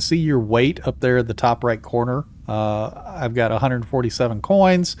inventory, you can see your weight up there at the top right corner. I've got 147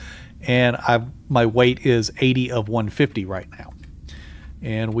 coins, and my weight is 80 of 150 right now.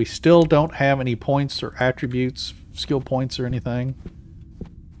 And we still don't have any points or attributes, skill points or anything.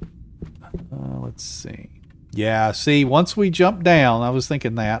 Let's see. Yeah, see, once we jump down, I was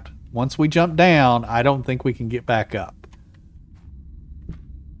thinking that. Once we jump down, I don't think we can get back up.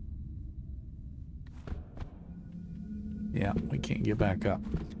 Yeah, we can't get back up.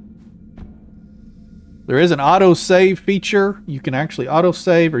 There is an auto save feature. You can actually auto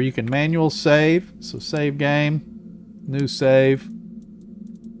save or you can manual save. So save game, new save.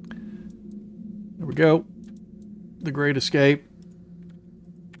 There we go. The Great Escape.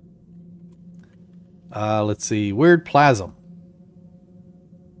 Let's see. Weird Plasm.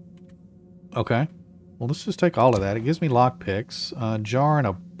 Okay. Well, let's just take all of that. It gives me lockpicks. Jar and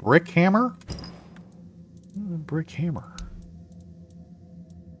a brick hammer. Brick hammer.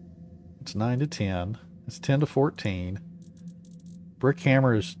 It's 9 to 10. It's 10 to 14. Brick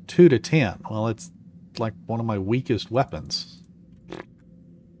hammer is 2 to 10. Well, it's like one of my weakest weapons.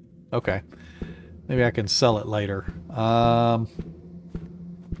 Okay. Maybe I can sell it later. I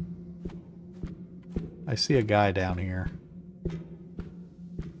see a guy down here.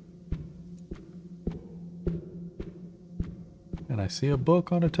 And I see a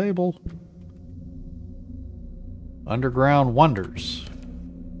book on a table. Underground Wonders.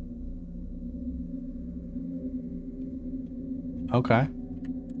 Okay. I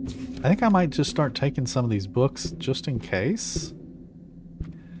think I might just start taking some of these books just in case.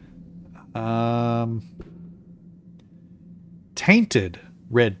 Tainted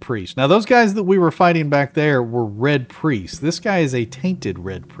Red Priest. Now those guys that we were fighting back there were Red Priests. This guy is a Tainted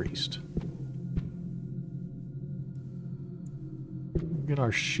Red Priest. Get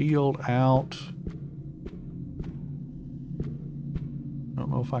our shield out. I don't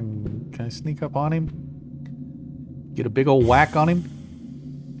know if I can I sneak up on him? Get a big old whack on him?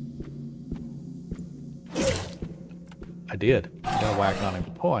 I did. I got a whack on him.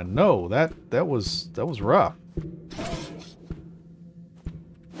 Oh, I know. That was rough.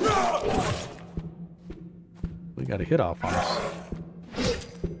 We got a hit off on us.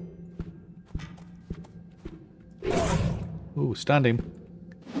 Ooh, stunned him.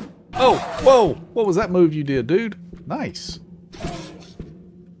 Oh, whoa! What was that move you did, dude? Nice.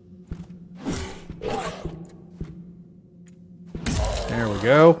 There we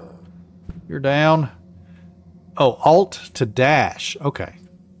go. You're down. Oh, Alt to dash. Okay.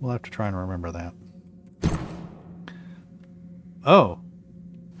 We'll have to try and remember that. Oh.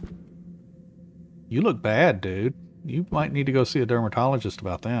 You look bad, dude. You might need to go see a dermatologist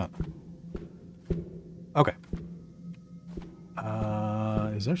about that. Okay.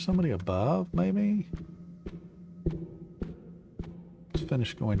 Is there somebody above, maybe? Let's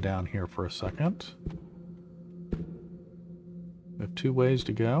finish going down here for a second. We have 2 ways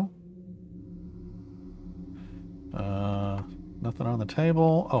to go. Nothing on the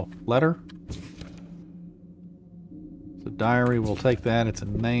table. Oh, letter. It's a diary. We'll take that. It's a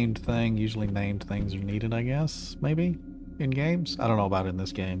named thing. Usually named things are needed, I guess. Maybe in games. I don't know about it in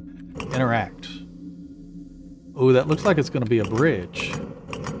this game. Interact. Oh, that looks like it's going to be a bridge.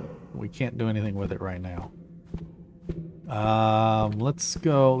 We can't do anything with it right now. Let's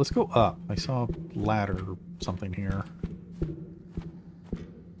go up. I saw a ladder or something here.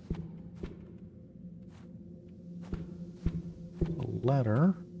 A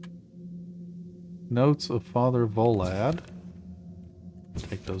letter. Notes of Father Volad.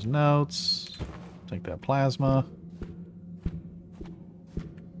 Take those notes. Take that plasma.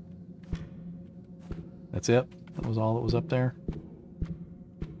 That's it? That was all that was up there?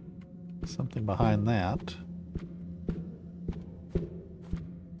 Something behind that.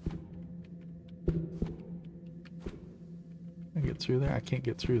 Can I get through there? I can't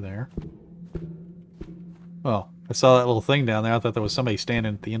get through there. Oh, I saw that little thing down there. I thought there was somebody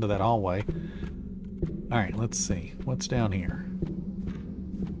standing at the end of that hallway. Alright, let's see. What's down here?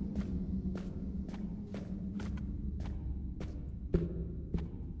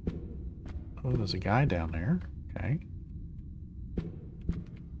 Oh, there's a guy down there. Okay.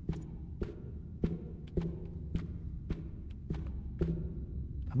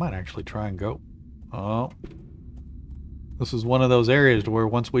 I might actually try and go. Oh. This is one of those areas where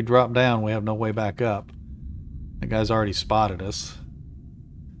once we drop down, we have no way back up. The guy's already spotted us.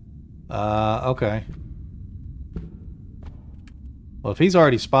 Okay. Well, if he's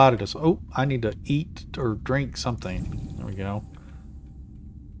already spotted us... Oh, I need to eat or drink something. There we go.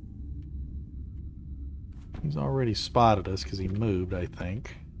 He's already spotted us because he moved, I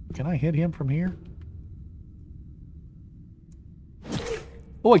think. Can I hit him from here?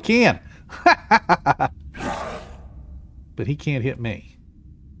 Oh, I can! But he can't hit me.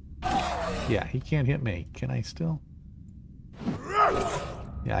 Yeah, he can't hit me. Can I still?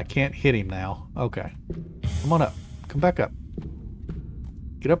 Yeah, I can't hit him now. Okay. Come on up. Come back up.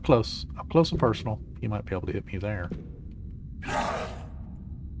 Get up close. Up close and personal. He might be able to hit me there.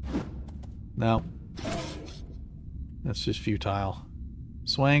 No. That's just futile.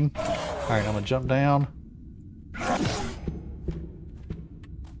 Swing. Alright, I'm gonna jump down.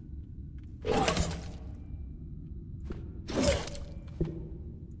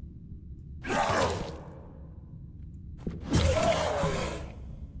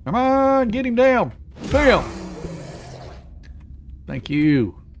 Come on, get him down. Bam! Thank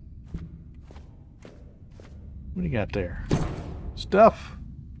you. What do you got there? Stuff.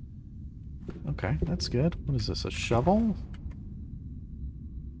 Okay, that's good. What is this, a shovel?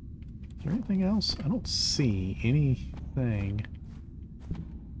 Is there anything else? I don't see anything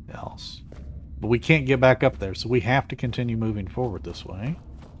else. But we can't get back up there, so we have to continue moving forward this way.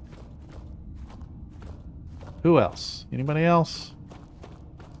 Who else? Anybody else?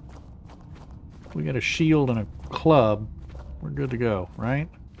 We got a shield and a club. We're good to go, right?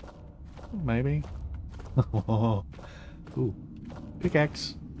 Maybe. Ooh.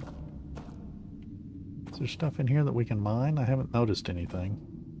 Pickaxe. Is there stuff in here that we can mine? I haven't noticed anything.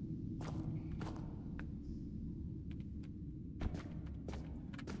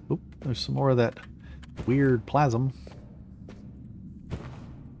 Oop, there's some more of that weird plasm.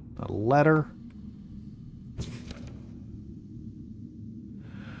 A letter.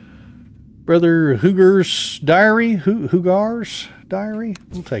 Brother Hugar's diary? Hugar's diary?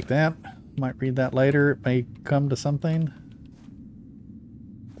 We'll take that. Might read that later. It may come to something.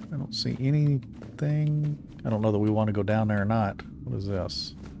 I don't see anything. I don't know that we want to go down there or not. What is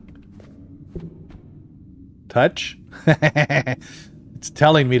this? Touch? It's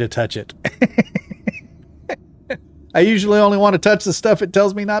telling me to touch it. I usually only want to touch the stuff it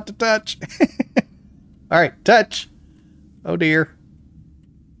tells me not to touch. Alright, touch. Oh dear.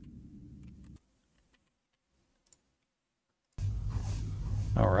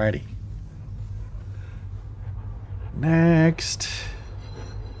 Alrighty. Next.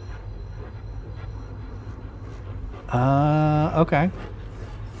 Okay.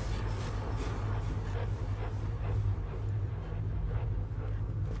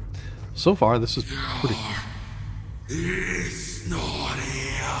 So far, this is pretty... It's not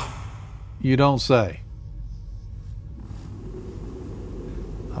here. You don't say.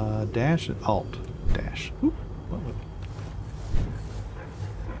 Dash and alt. Dash. Oop.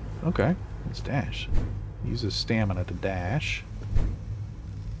 Okay, let's dash. Uses stamina to dash.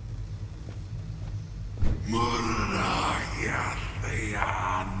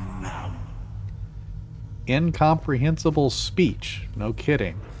 Incomprehensible speech. No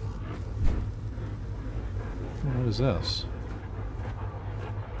kidding. What is this?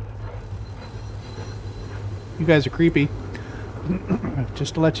 You guys are creepy.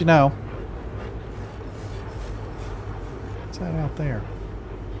 Just to let you know. What's that out there?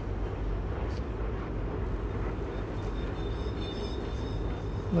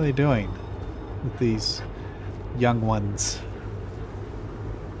 What are they doing with these young ones?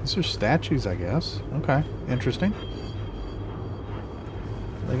 These are statues, I guess. Okay, interesting.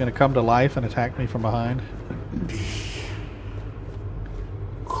 Are they going to come to life and attack me from behind?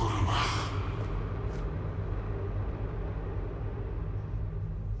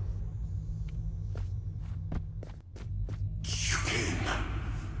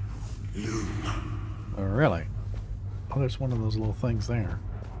 Oh, really? Oh, there's one of those little things there.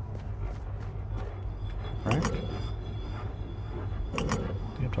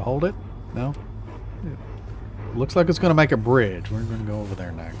 to hold it? No? It looks like it's going to make a bridge. We're going to go over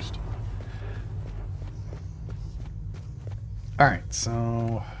there next. Alright,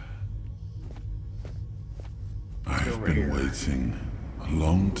 so... I've been waiting a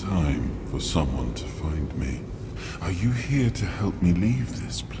long time for someone to find me. Are you here to help me leave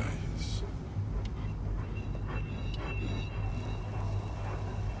this place?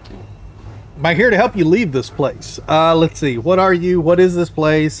 Am I here to help you leave this place? Let's see. What are you? What is this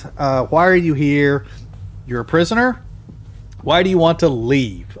place? Why are you here? You're a prisoner? Why do you want to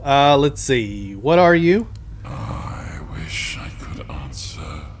leave? Let's see. What are you? I wish I could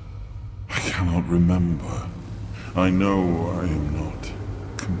answer. I cannot remember. I know I am not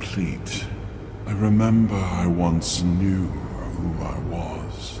complete. I remember I once knew who I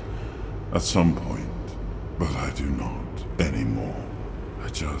was at some point, but I do not anymore. I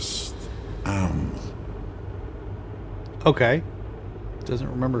just am. Okay. Doesn't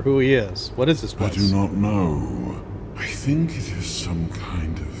remember who he is. What is this place? I do not know. I think it is some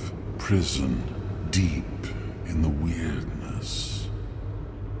kind of prison deep in the Wyrdness.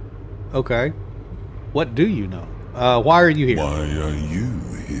 Okay. What do you know? Why are you here? Why are you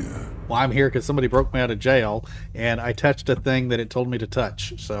here? Well, I'm here because somebody broke me out of jail, and I touched a thing that it told me to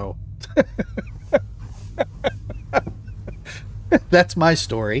touch, so... That's my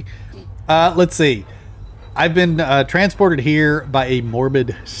story. Let's see. I've been transported here by a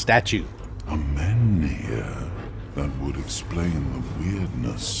morbid statue. A man here. That would explain the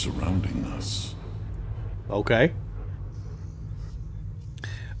weirdness surrounding us. Okay.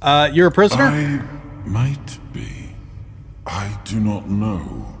 You're a prisoner? I might be. I do not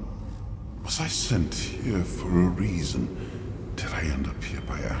know. Was I sent here for a reason? Did I end up here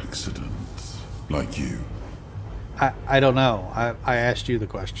by accident? Like you? I don't know. I asked you the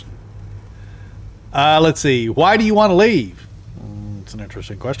question. Let's see. Why do you want to leave? It's an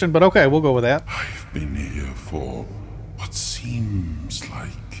interesting question, but okay, we'll go with that. I've been here for what seems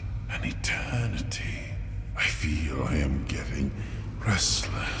like an eternity. I feel I am getting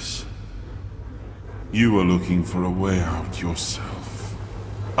restless. You are looking for a way out yourself.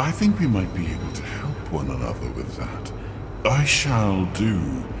 I think we might be able to help one another with that. I shall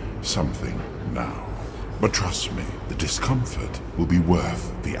do something now. But trust me, the discomfort will be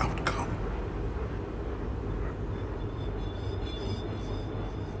worth the outcome.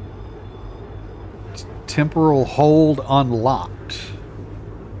 Temporal hold unlocked.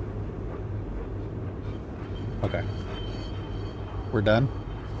 Okay. We're done.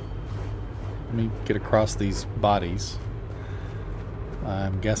 Let me get across these bodies.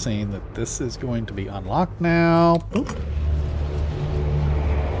 I'm guessing that this is going to be unlocked now. Oop.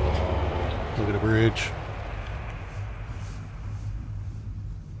 Look at a bridge.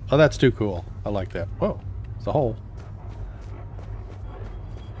 Oh, that's too cool. I like that. Whoa, it's a hole.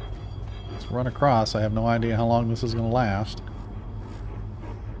 Let's run across. I have no idea how long this is going to last.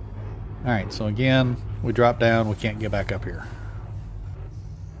 Alright, so again, we drop down. We can't get back up here.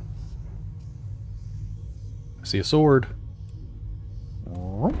 I see a sword.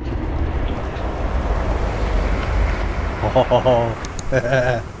 Oh,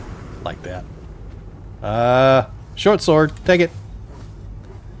 like that. Short sword. Take it.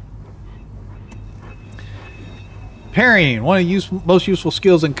 Parrying, one of the most useful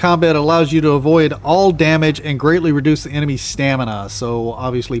skills in combat, allows you to avoid all damage and greatly reduce the enemy's stamina. So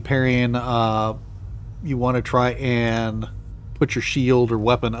obviously parrying, you want to try and put your shield or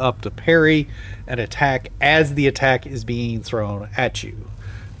weapon up to parry an attack as the attack is being thrown at you.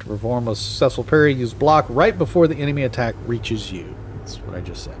 To perform a successful parry, use block right before the enemy attack reaches you. That's what I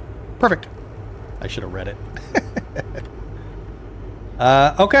just said. Perfect. I should have read it.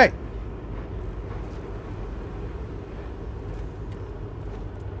 Okay.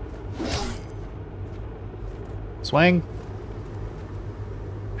 Swing.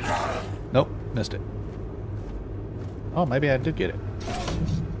 Nope, missed it. Oh, maybe I did get it.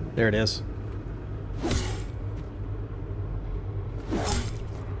 There it is.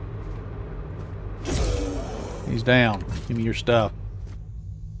 He's down. Give me your stuff.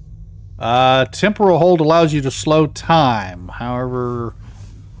 Temporal hold allows you to slow time. However,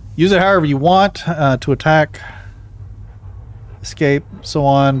 use it however you want to attack, escape, so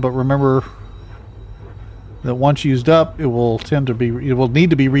on. But remember that once used up, it will need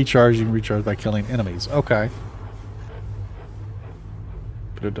to be recharged. You can recharge by killing enemies. Okay.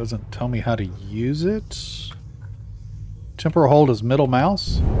 But it doesn't tell me how to use it. Temporal hold is middle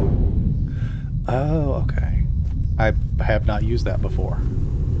mouse. Oh, okay. I have not used that before.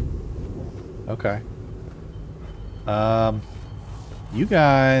 Okay. You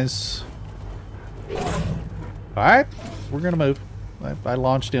guys. Alright, we're gonna move. I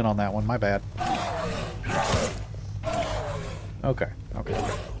launched in on that one. My bad. Okay. Okay.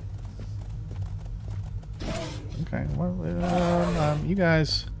 Okay. Well, you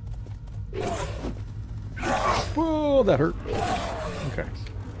guys. Whoa, that hurt. Okay.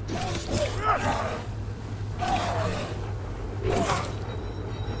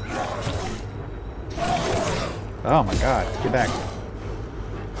 Oh my god, get back.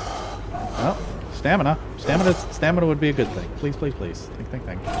 Oh, stamina. Stamina would be a good thing. Please, please, please. Think.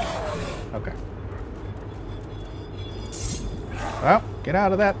 Okay. Well, get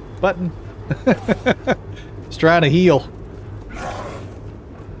out of that button. Let's try to heal.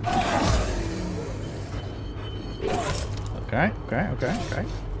 Okay.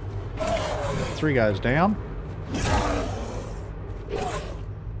 3 guys down.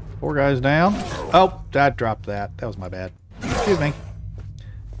 4 guys down. Oh, I dropped that. That was my bad. Excuse me.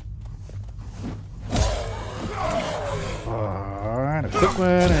 Alright,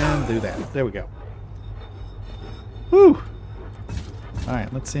 equipment and do that. There we go. Whew.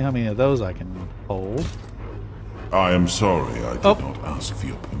 Alright, let's see how many of those I can hold. I am sorry I did not ask for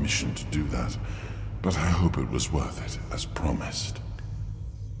your permission to do that, but I hope it was worth it, as promised.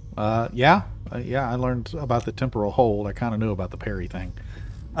 Yeah, I learned about the temporal hold. I kind of knew about the parry thing.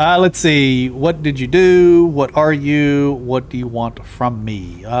 Let's see. What did you do? What are you? What do you want from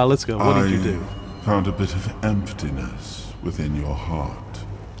me? Let's go. What did you do? I found a bit of emptiness within your heart.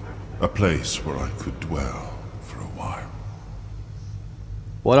 A place where I could dwell for a while.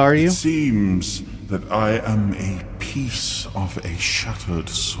 What are you? It seems that I am a piece of a shattered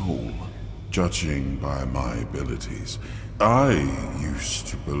soul, judging by my abilities. I used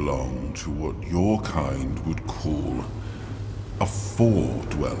to belong to what your kind would call a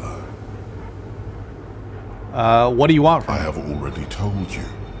Fore-Dweller. What do you want from me? I have already told you.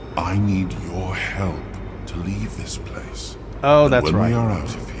 I need your help to leave this place. Oh, and that's when right. we are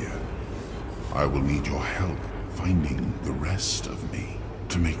out of here, I will need your help finding the rest of me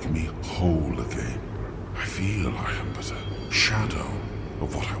to make me whole again. I feel I am but a shadow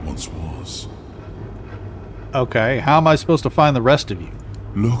of what I once was. Okay, how am I supposed to find the rest of you?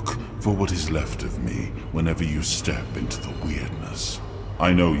 Look for what is left of me whenever you step into the Wyrdness.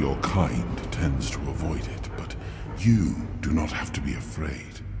 I know your kind tends to avoid it, but you do not have to be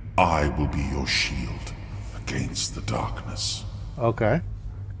afraid. I will be your shield against the darkness. Okay.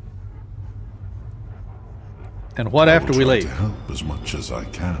 And what after we leave? I will try to help as much as I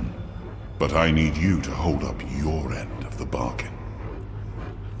can, but I need you to hold up your end of the bargain.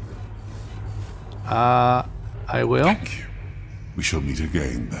 I will. Thank you. We shall meet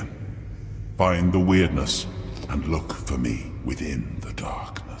again then. Find the Wyrdness and look for me within the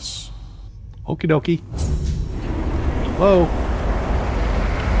darkness. Okie dokie. Hello.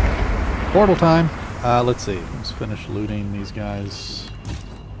 Portal time. Let's see. Let's finish looting these guys.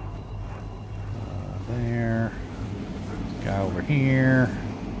 There. Guy over here.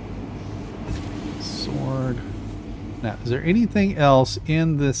 Sword. Now, is there anything else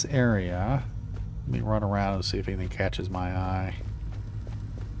in this area? Let me run around and see if anything catches my eye.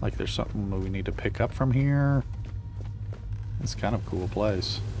 Like there's something that we need to pick up from here. It's kind of a cool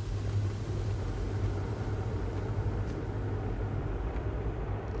place.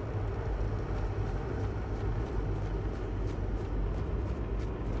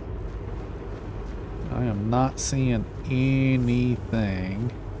 I am not seeing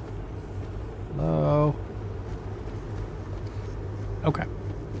anything. Hello? Okay.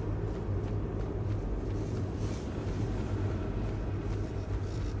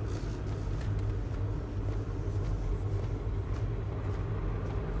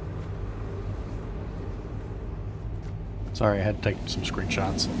 Sorry, I had to take some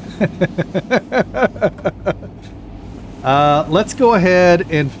screenshots. Let's go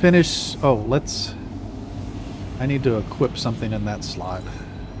ahead and finish. Oh, let's... I need to equip something in that slot.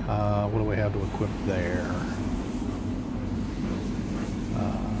 What do we have to equip there?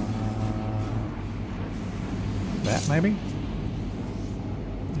 That maybe?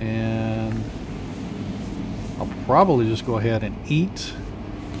 And I'll probably just go ahead and eat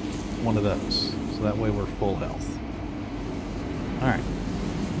one of those. So that way we're full health. Alright.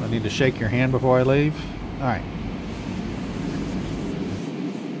 I need to shake your hand before I leave. Alright.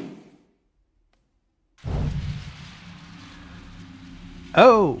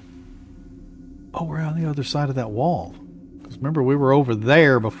 Oh! Oh, we're on the other side of that wall. Because remember, we were over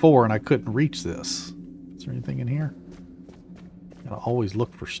there before and I couldn't reach this. Is there anything in here? Gotta always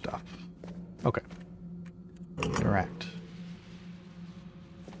look for stuff. Okay. Interact.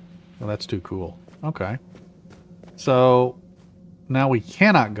 Well, that's too cool. Okay. So... now we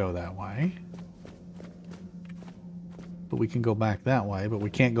cannot go that way. But we can go back that way, but we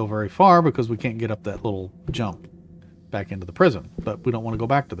can't go very far because we can't get up that little jump back into the prison. But we don't want to go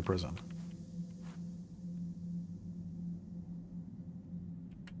back to the prison.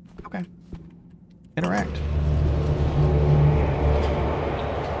 Okay. Interact.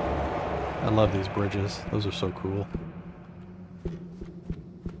 I love these bridges. Those are so cool.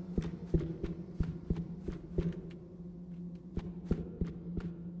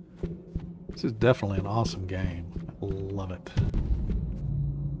 This is definitely an awesome game. I love it.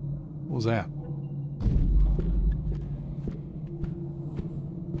 What was that?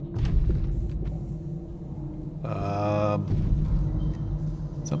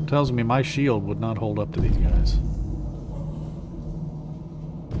 Something tells me my shield would not hold up to these guys.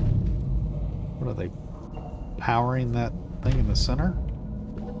 What are they? Powering that thing in the center?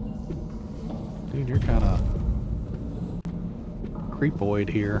 Dude, you're kind of creepoid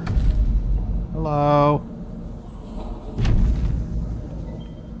here. Hello.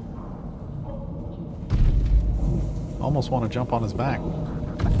 Almost want to jump on his back. I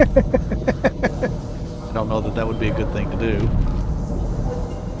don't know that that would be a good thing to do.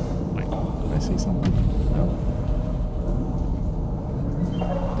 Wait, did I see something? No.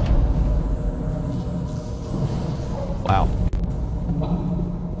 Wow.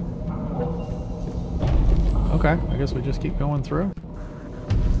 Okay, I guess we just keep going through.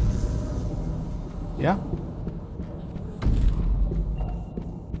 Yeah.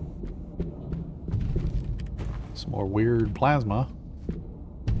 Some more weird plasma.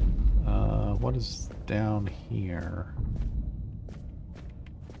 What is down here?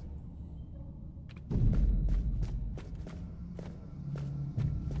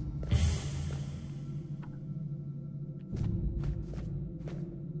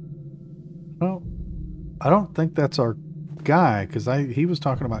 Well, I don't think that's our guy, because he was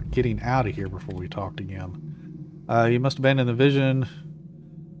talking about getting out of here before we talked again. You must abandon the vision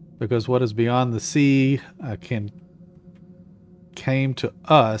because what is beyond the sea came to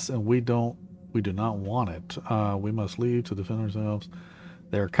us, and we do not want it. We must leave to defend ourselves.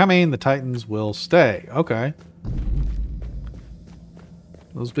 They're coming. The Titans will stay. Okay.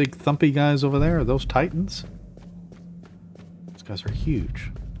 Those big thumpy guys over there, are those Titans? Those guys are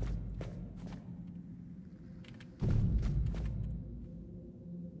huge.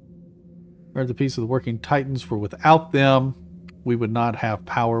 Are the piece of the working Titans, for without them, we would not have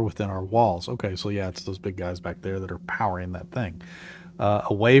power within our walls. Okay, so yeah, it's those big guys back there that are powering that thing.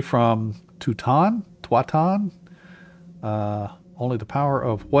 Away from Tuatan, only the power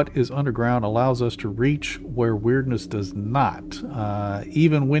of what is underground allows us to reach where Wyrdness does not.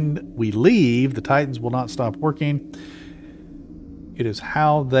 Even when we leave, the Titans will not stop working. It is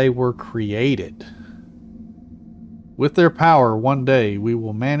how they were created. With their power, one day we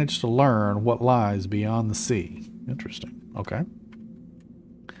will manage to learn what lies beyond the sea. Interesting. Okay.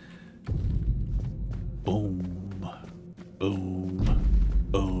 Boom. Boom.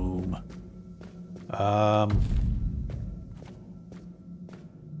 Boom.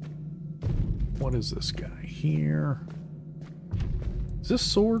 What is this guy here? Is this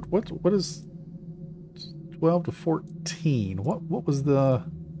sword? What is 12 to 14? What was the...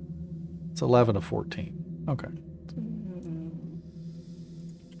 It's 11 to 14. Okay.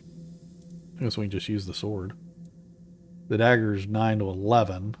 I guess we can just use the sword. The dagger is 9 to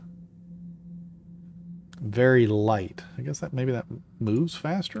 11. Very light. I guess that maybe that moves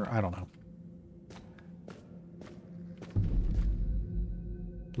faster? I don't know.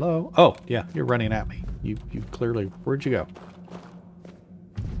 Hello? Oh, yeah, you're running at me. You clearly... Where'd you go?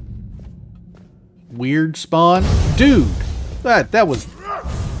 Weird spawn? Dude! That was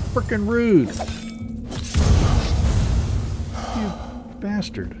freaking rude. You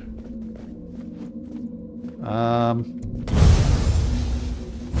bastard.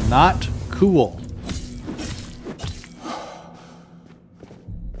 Not cool.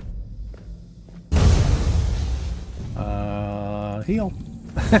 Heal.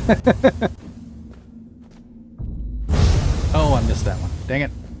 Oh, I missed that one. Dang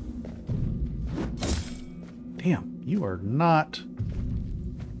it. Damn, you are not...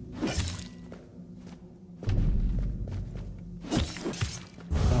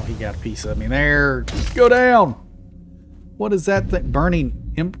 Oh, he got a piece of me there. Go down! What is that thing?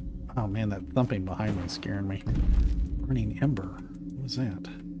 Burning ember? Oh man, that thumping behind me is scaring me. Burning ember. What is that?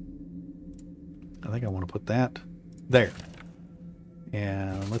 I think I want to put that there.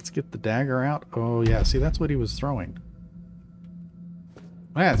 And let's get the dagger out. Oh yeah, see, that's what he was throwing.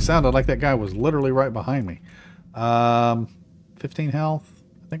 Man, it sounded like that guy was literally right behind me. 15 health.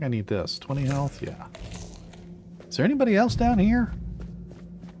 I think I need this. 20 health. Yeah. Is there anybody else down here?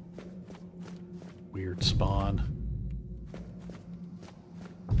 Weird spawn.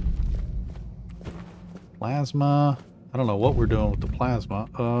 Plasma. I don't know what we're doing with the plasma.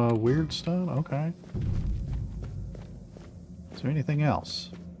 Weird stone? Okay. Is there anything else?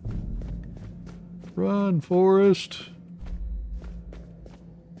 Run, forest.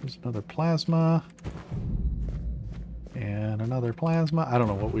 There's another plasma. And another plasma. I don't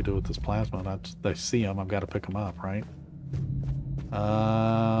know what we do with this plasma. They see them. I've got to pick them up, right?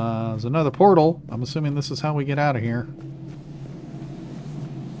 There's another portal. I'm assuming this is how we get out of here.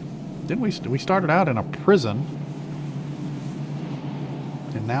 Didn't we started out in a prison.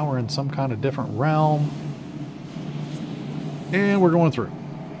 And now we're in some kind of different realm. And we're going through.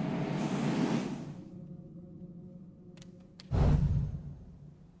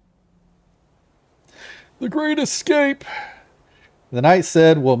 The Great Escape. The knight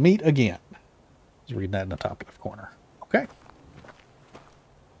said, we'll meet again. I was reading that in the top left corner. Okay.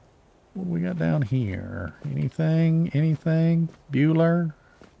 What do we got down here? Anything? Anything? Bueller?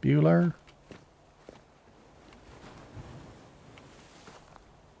 Bueller?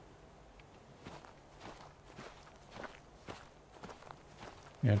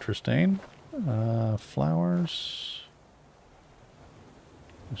 Interesting. Flowers.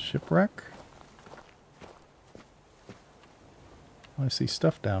 A shipwreck. I see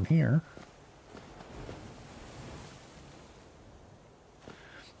stuff down here.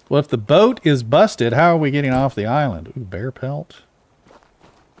 Well, if the boat is busted, how are we getting off the island? Ooh, bear pelt.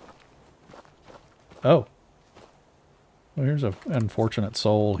 Oh. Well, here's an unfortunate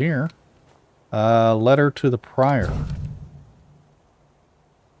soul here. Letter to the prior.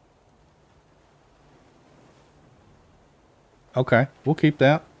 Okay, we'll keep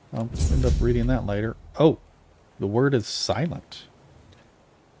that. I'll end up reading that later. Oh, the word is silent.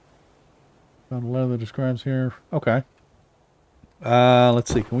 Found a letter that describes here. Okay.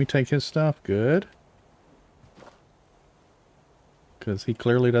 Let's see. Can we take his stuff? Good. Because he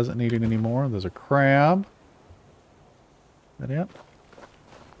clearly doesn't need it anymore. There's a crab. Is that it?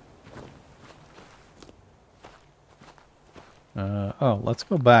 Oh, let's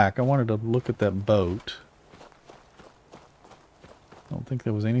go back. I wanted to look at that boat. I don't think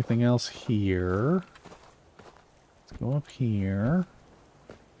there was anything else here. Let's go up here.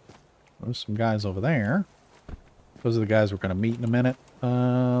 There's some guys over there. Those are the guys we're going to meet in a minute.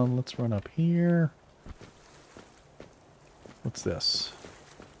 Let's run up here. What's this?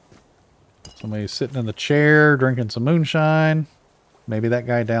 Somebody's sitting in the chair drinking some moonshine. Maybe that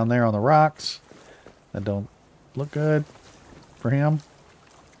guy down there on the rocks. That don't look good for him.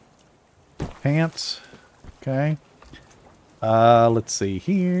 Pants. Okay. Let's see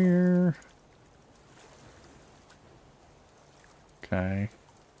here. Okay.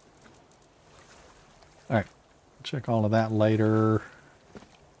 Alright. Check all of that later.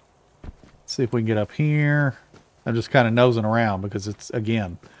 Let's see if we can get up here. I'm just kind of nosing around because it's,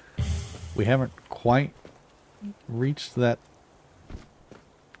 again, we haven't quite reached that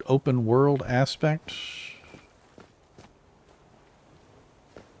open world aspect.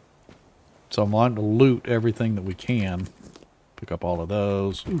 So I'm wanting to loot everything that we can. Pick up all of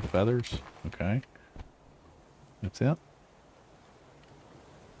those. Ooh, feathers. Okay. That's it.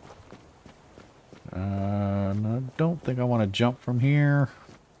 No, I don't think I want to jump from here.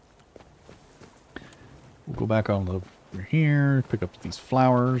 We'll go back on over here. Pick up these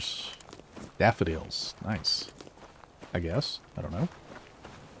flowers. Daffodils. Nice. I guess. I don't know.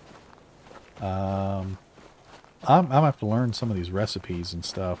 I'm gonna have to learn some of these recipes and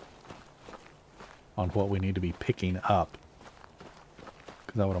stuff on what we need to be picking up.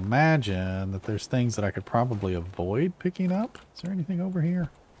 Because I would imagine that there's things that I could probably avoid picking up. Is there anything over here?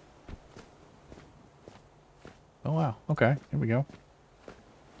 Oh, wow. Okay. Here we go.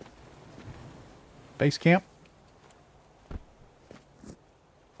 Base camp.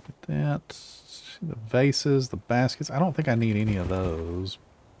 Get that. The vases, the baskets. I don't think I need any of those,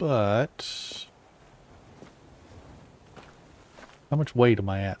 but... How much weight am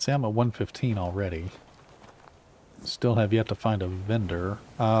I at? See, I'm at 115 already. Still have yet to find a vendor.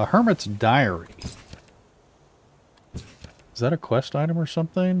 Hermit's Diary. Is that a quest item or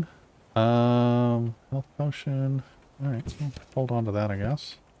something? Health potion. Alright, so hold on to that, I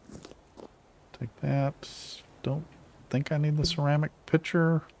guess. Take that. Don't think I need the ceramic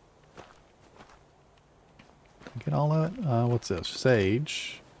pitcher. Get all of it? What's this?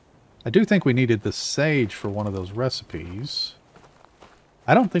 Sage. I do think we needed the sage for one of those recipes.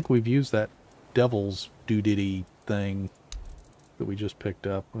 I don't think we've used that devil's doodiddy thing that we just picked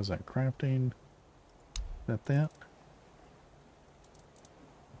up. What is that? Crafting? Is that?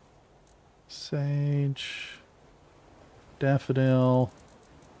 Sage. Daffodil.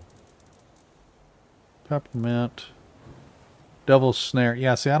 Peppermint. Devil's Snare.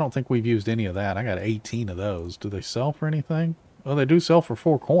 Yeah, see, I don't think we've used any of that. I got 18 of those. Do they sell for anything? Oh, they do sell for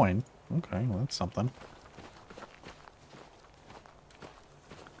 4 coin. Okay, well, that's something.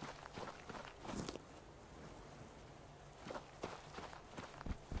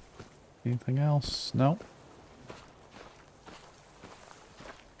 Anything else? No.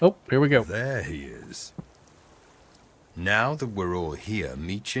 Oh, here we go. There he is. Now that we're all here,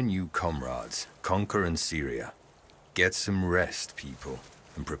 meet your new comrades, Conquer and Syria. Get some rest, people,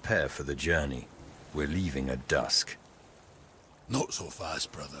 and prepare for the journey. We're leaving at dusk. Not so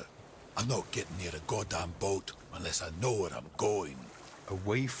fast, brother. I'm not getting near a goddamn boat unless I know where I'm going.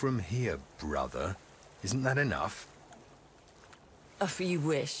 Away from here, brother. Isn't that enough? If you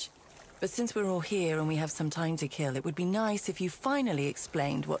wish. But since we're all here and we have some time to kill, it would be nice if you finally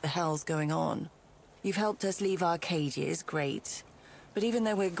explained what the hell's going on. You've helped us leave our cages, great. But even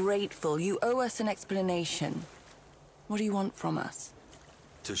though we're grateful, you owe us an explanation. What do you want from us?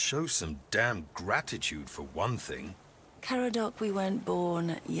 To show some damn gratitude for one thing. Caradoc, we weren't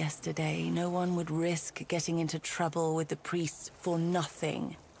born yesterday. No one would risk getting into trouble with the priests for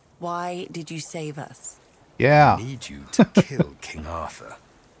nothing. Why did you save us? Yeah. I need you to kill King Arthur.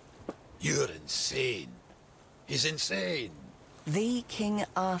 You're insane. He's insane. The King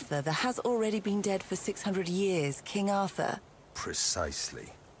Arthur that has already been dead for 600 years. King Arthur.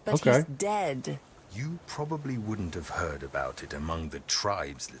 Precisely. But he's dead. You probably wouldn't have heard about it among the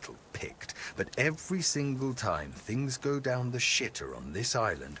tribes, little Pict, but every single time things go down the shitter on this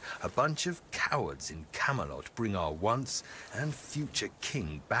island, a bunch of cowards in Camelot bring our once and future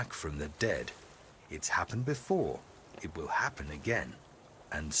king back from the dead. It's happened before. It will happen again.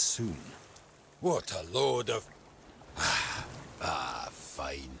 And soon. What a load of...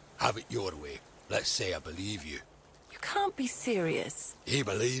 fine. Have it your way. Let's say I believe you. You can't be serious. He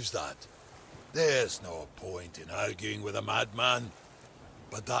believes that. There's no point in arguing with a madman.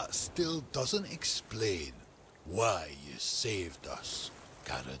 But that still doesn't explain why you saved us,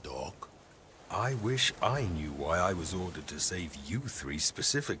 Caradoc. I wish I knew why I was ordered to save you three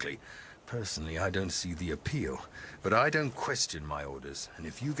specifically. Personally, I don't see the appeal, but I don't question my orders, and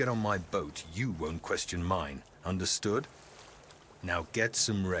if you get on my boat, you won't question mine. Understood? Now get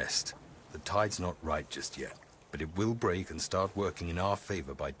some rest. The tide's not right just yet, but it will break and start working in our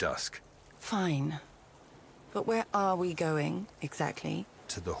favor by dusk. Fine. But where are we going, exactly?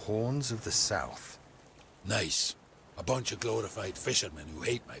 To the Horns of the South. Nice. A bunch of glorified fishermen who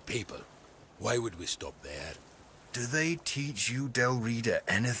hate my people. Why would we stop there? Do they teach you, Del Rita,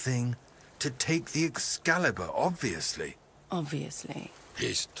 anything? To take the Excalibur, obviously. Obviously.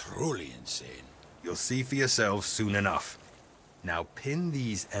 He's truly insane. You'll see for yourselves soon enough. Now pin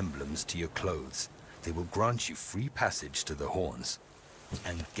these emblems to your clothes. They will grant you free passage to the Horns.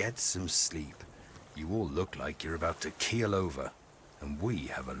 And get some sleep. You all look like you're about to keel over. And we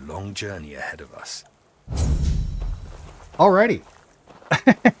have a long journey ahead of us. Alrighty.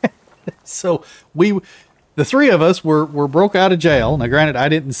 So the three of us were broke out of jail. Now, granted, I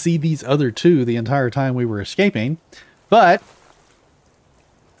didn't see these other two the entire time we were escaping, but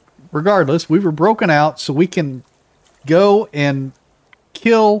regardless, we were broken out so we can go and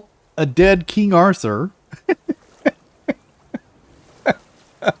kill a dead King Arthur.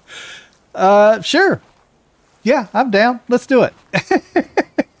 Sure. Yeah, I'm down. Let's do it.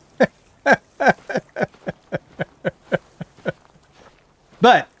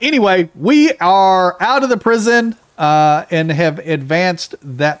 But anyway, we are out of the prison and have advanced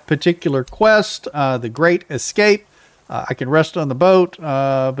that particular quest, the Great Escape. I can rest on the boat,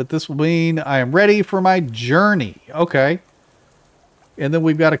 but this will mean I am ready for my journey. Okay. And then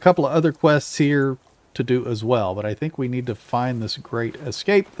we've got a couple of other quests here to do as well. But I think we need to find this Great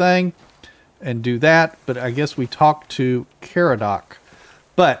Escape thing and do that. But I guess we talk to Caradoc.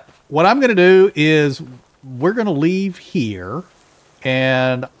 But what I'm going to do is we're going to leave here.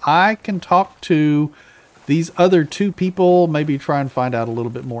 And I can talk to these other two people, maybe try and find out a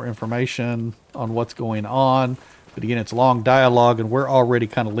little bit more information on what's going on. But again, it's long dialogue, and we're already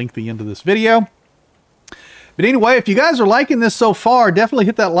kind of lengthy into this video. But anyway, if you guys are liking this so far, definitely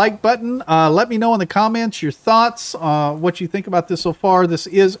hit that like button. Let me know in the comments your thoughts, what you think about this so far. This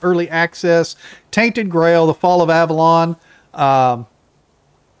is early access. Tainted Grail, the Fall of Avalon. I'm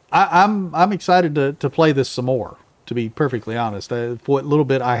excited to play this some more. To be perfectly honest, for what little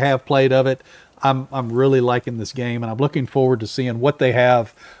bit I have played of it, I'm really liking this game, and I'm looking forward to seeing what they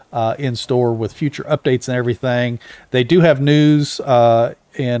have in store with future updates and everything. They do have news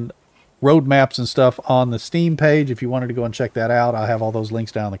and roadmaps and stuff on the Steam page. If you wanted to go and check that out, I'll have all those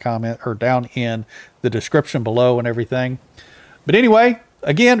links down in the comment or down in the description below and everything. But anyway,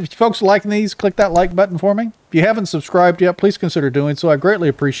 Again, if you folks are liking these, click that like button for me. If you haven't subscribed yet, please consider doing so. I greatly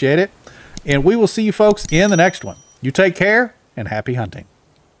appreciate it. And we will see you folks in the next one. You take care and happy hunting.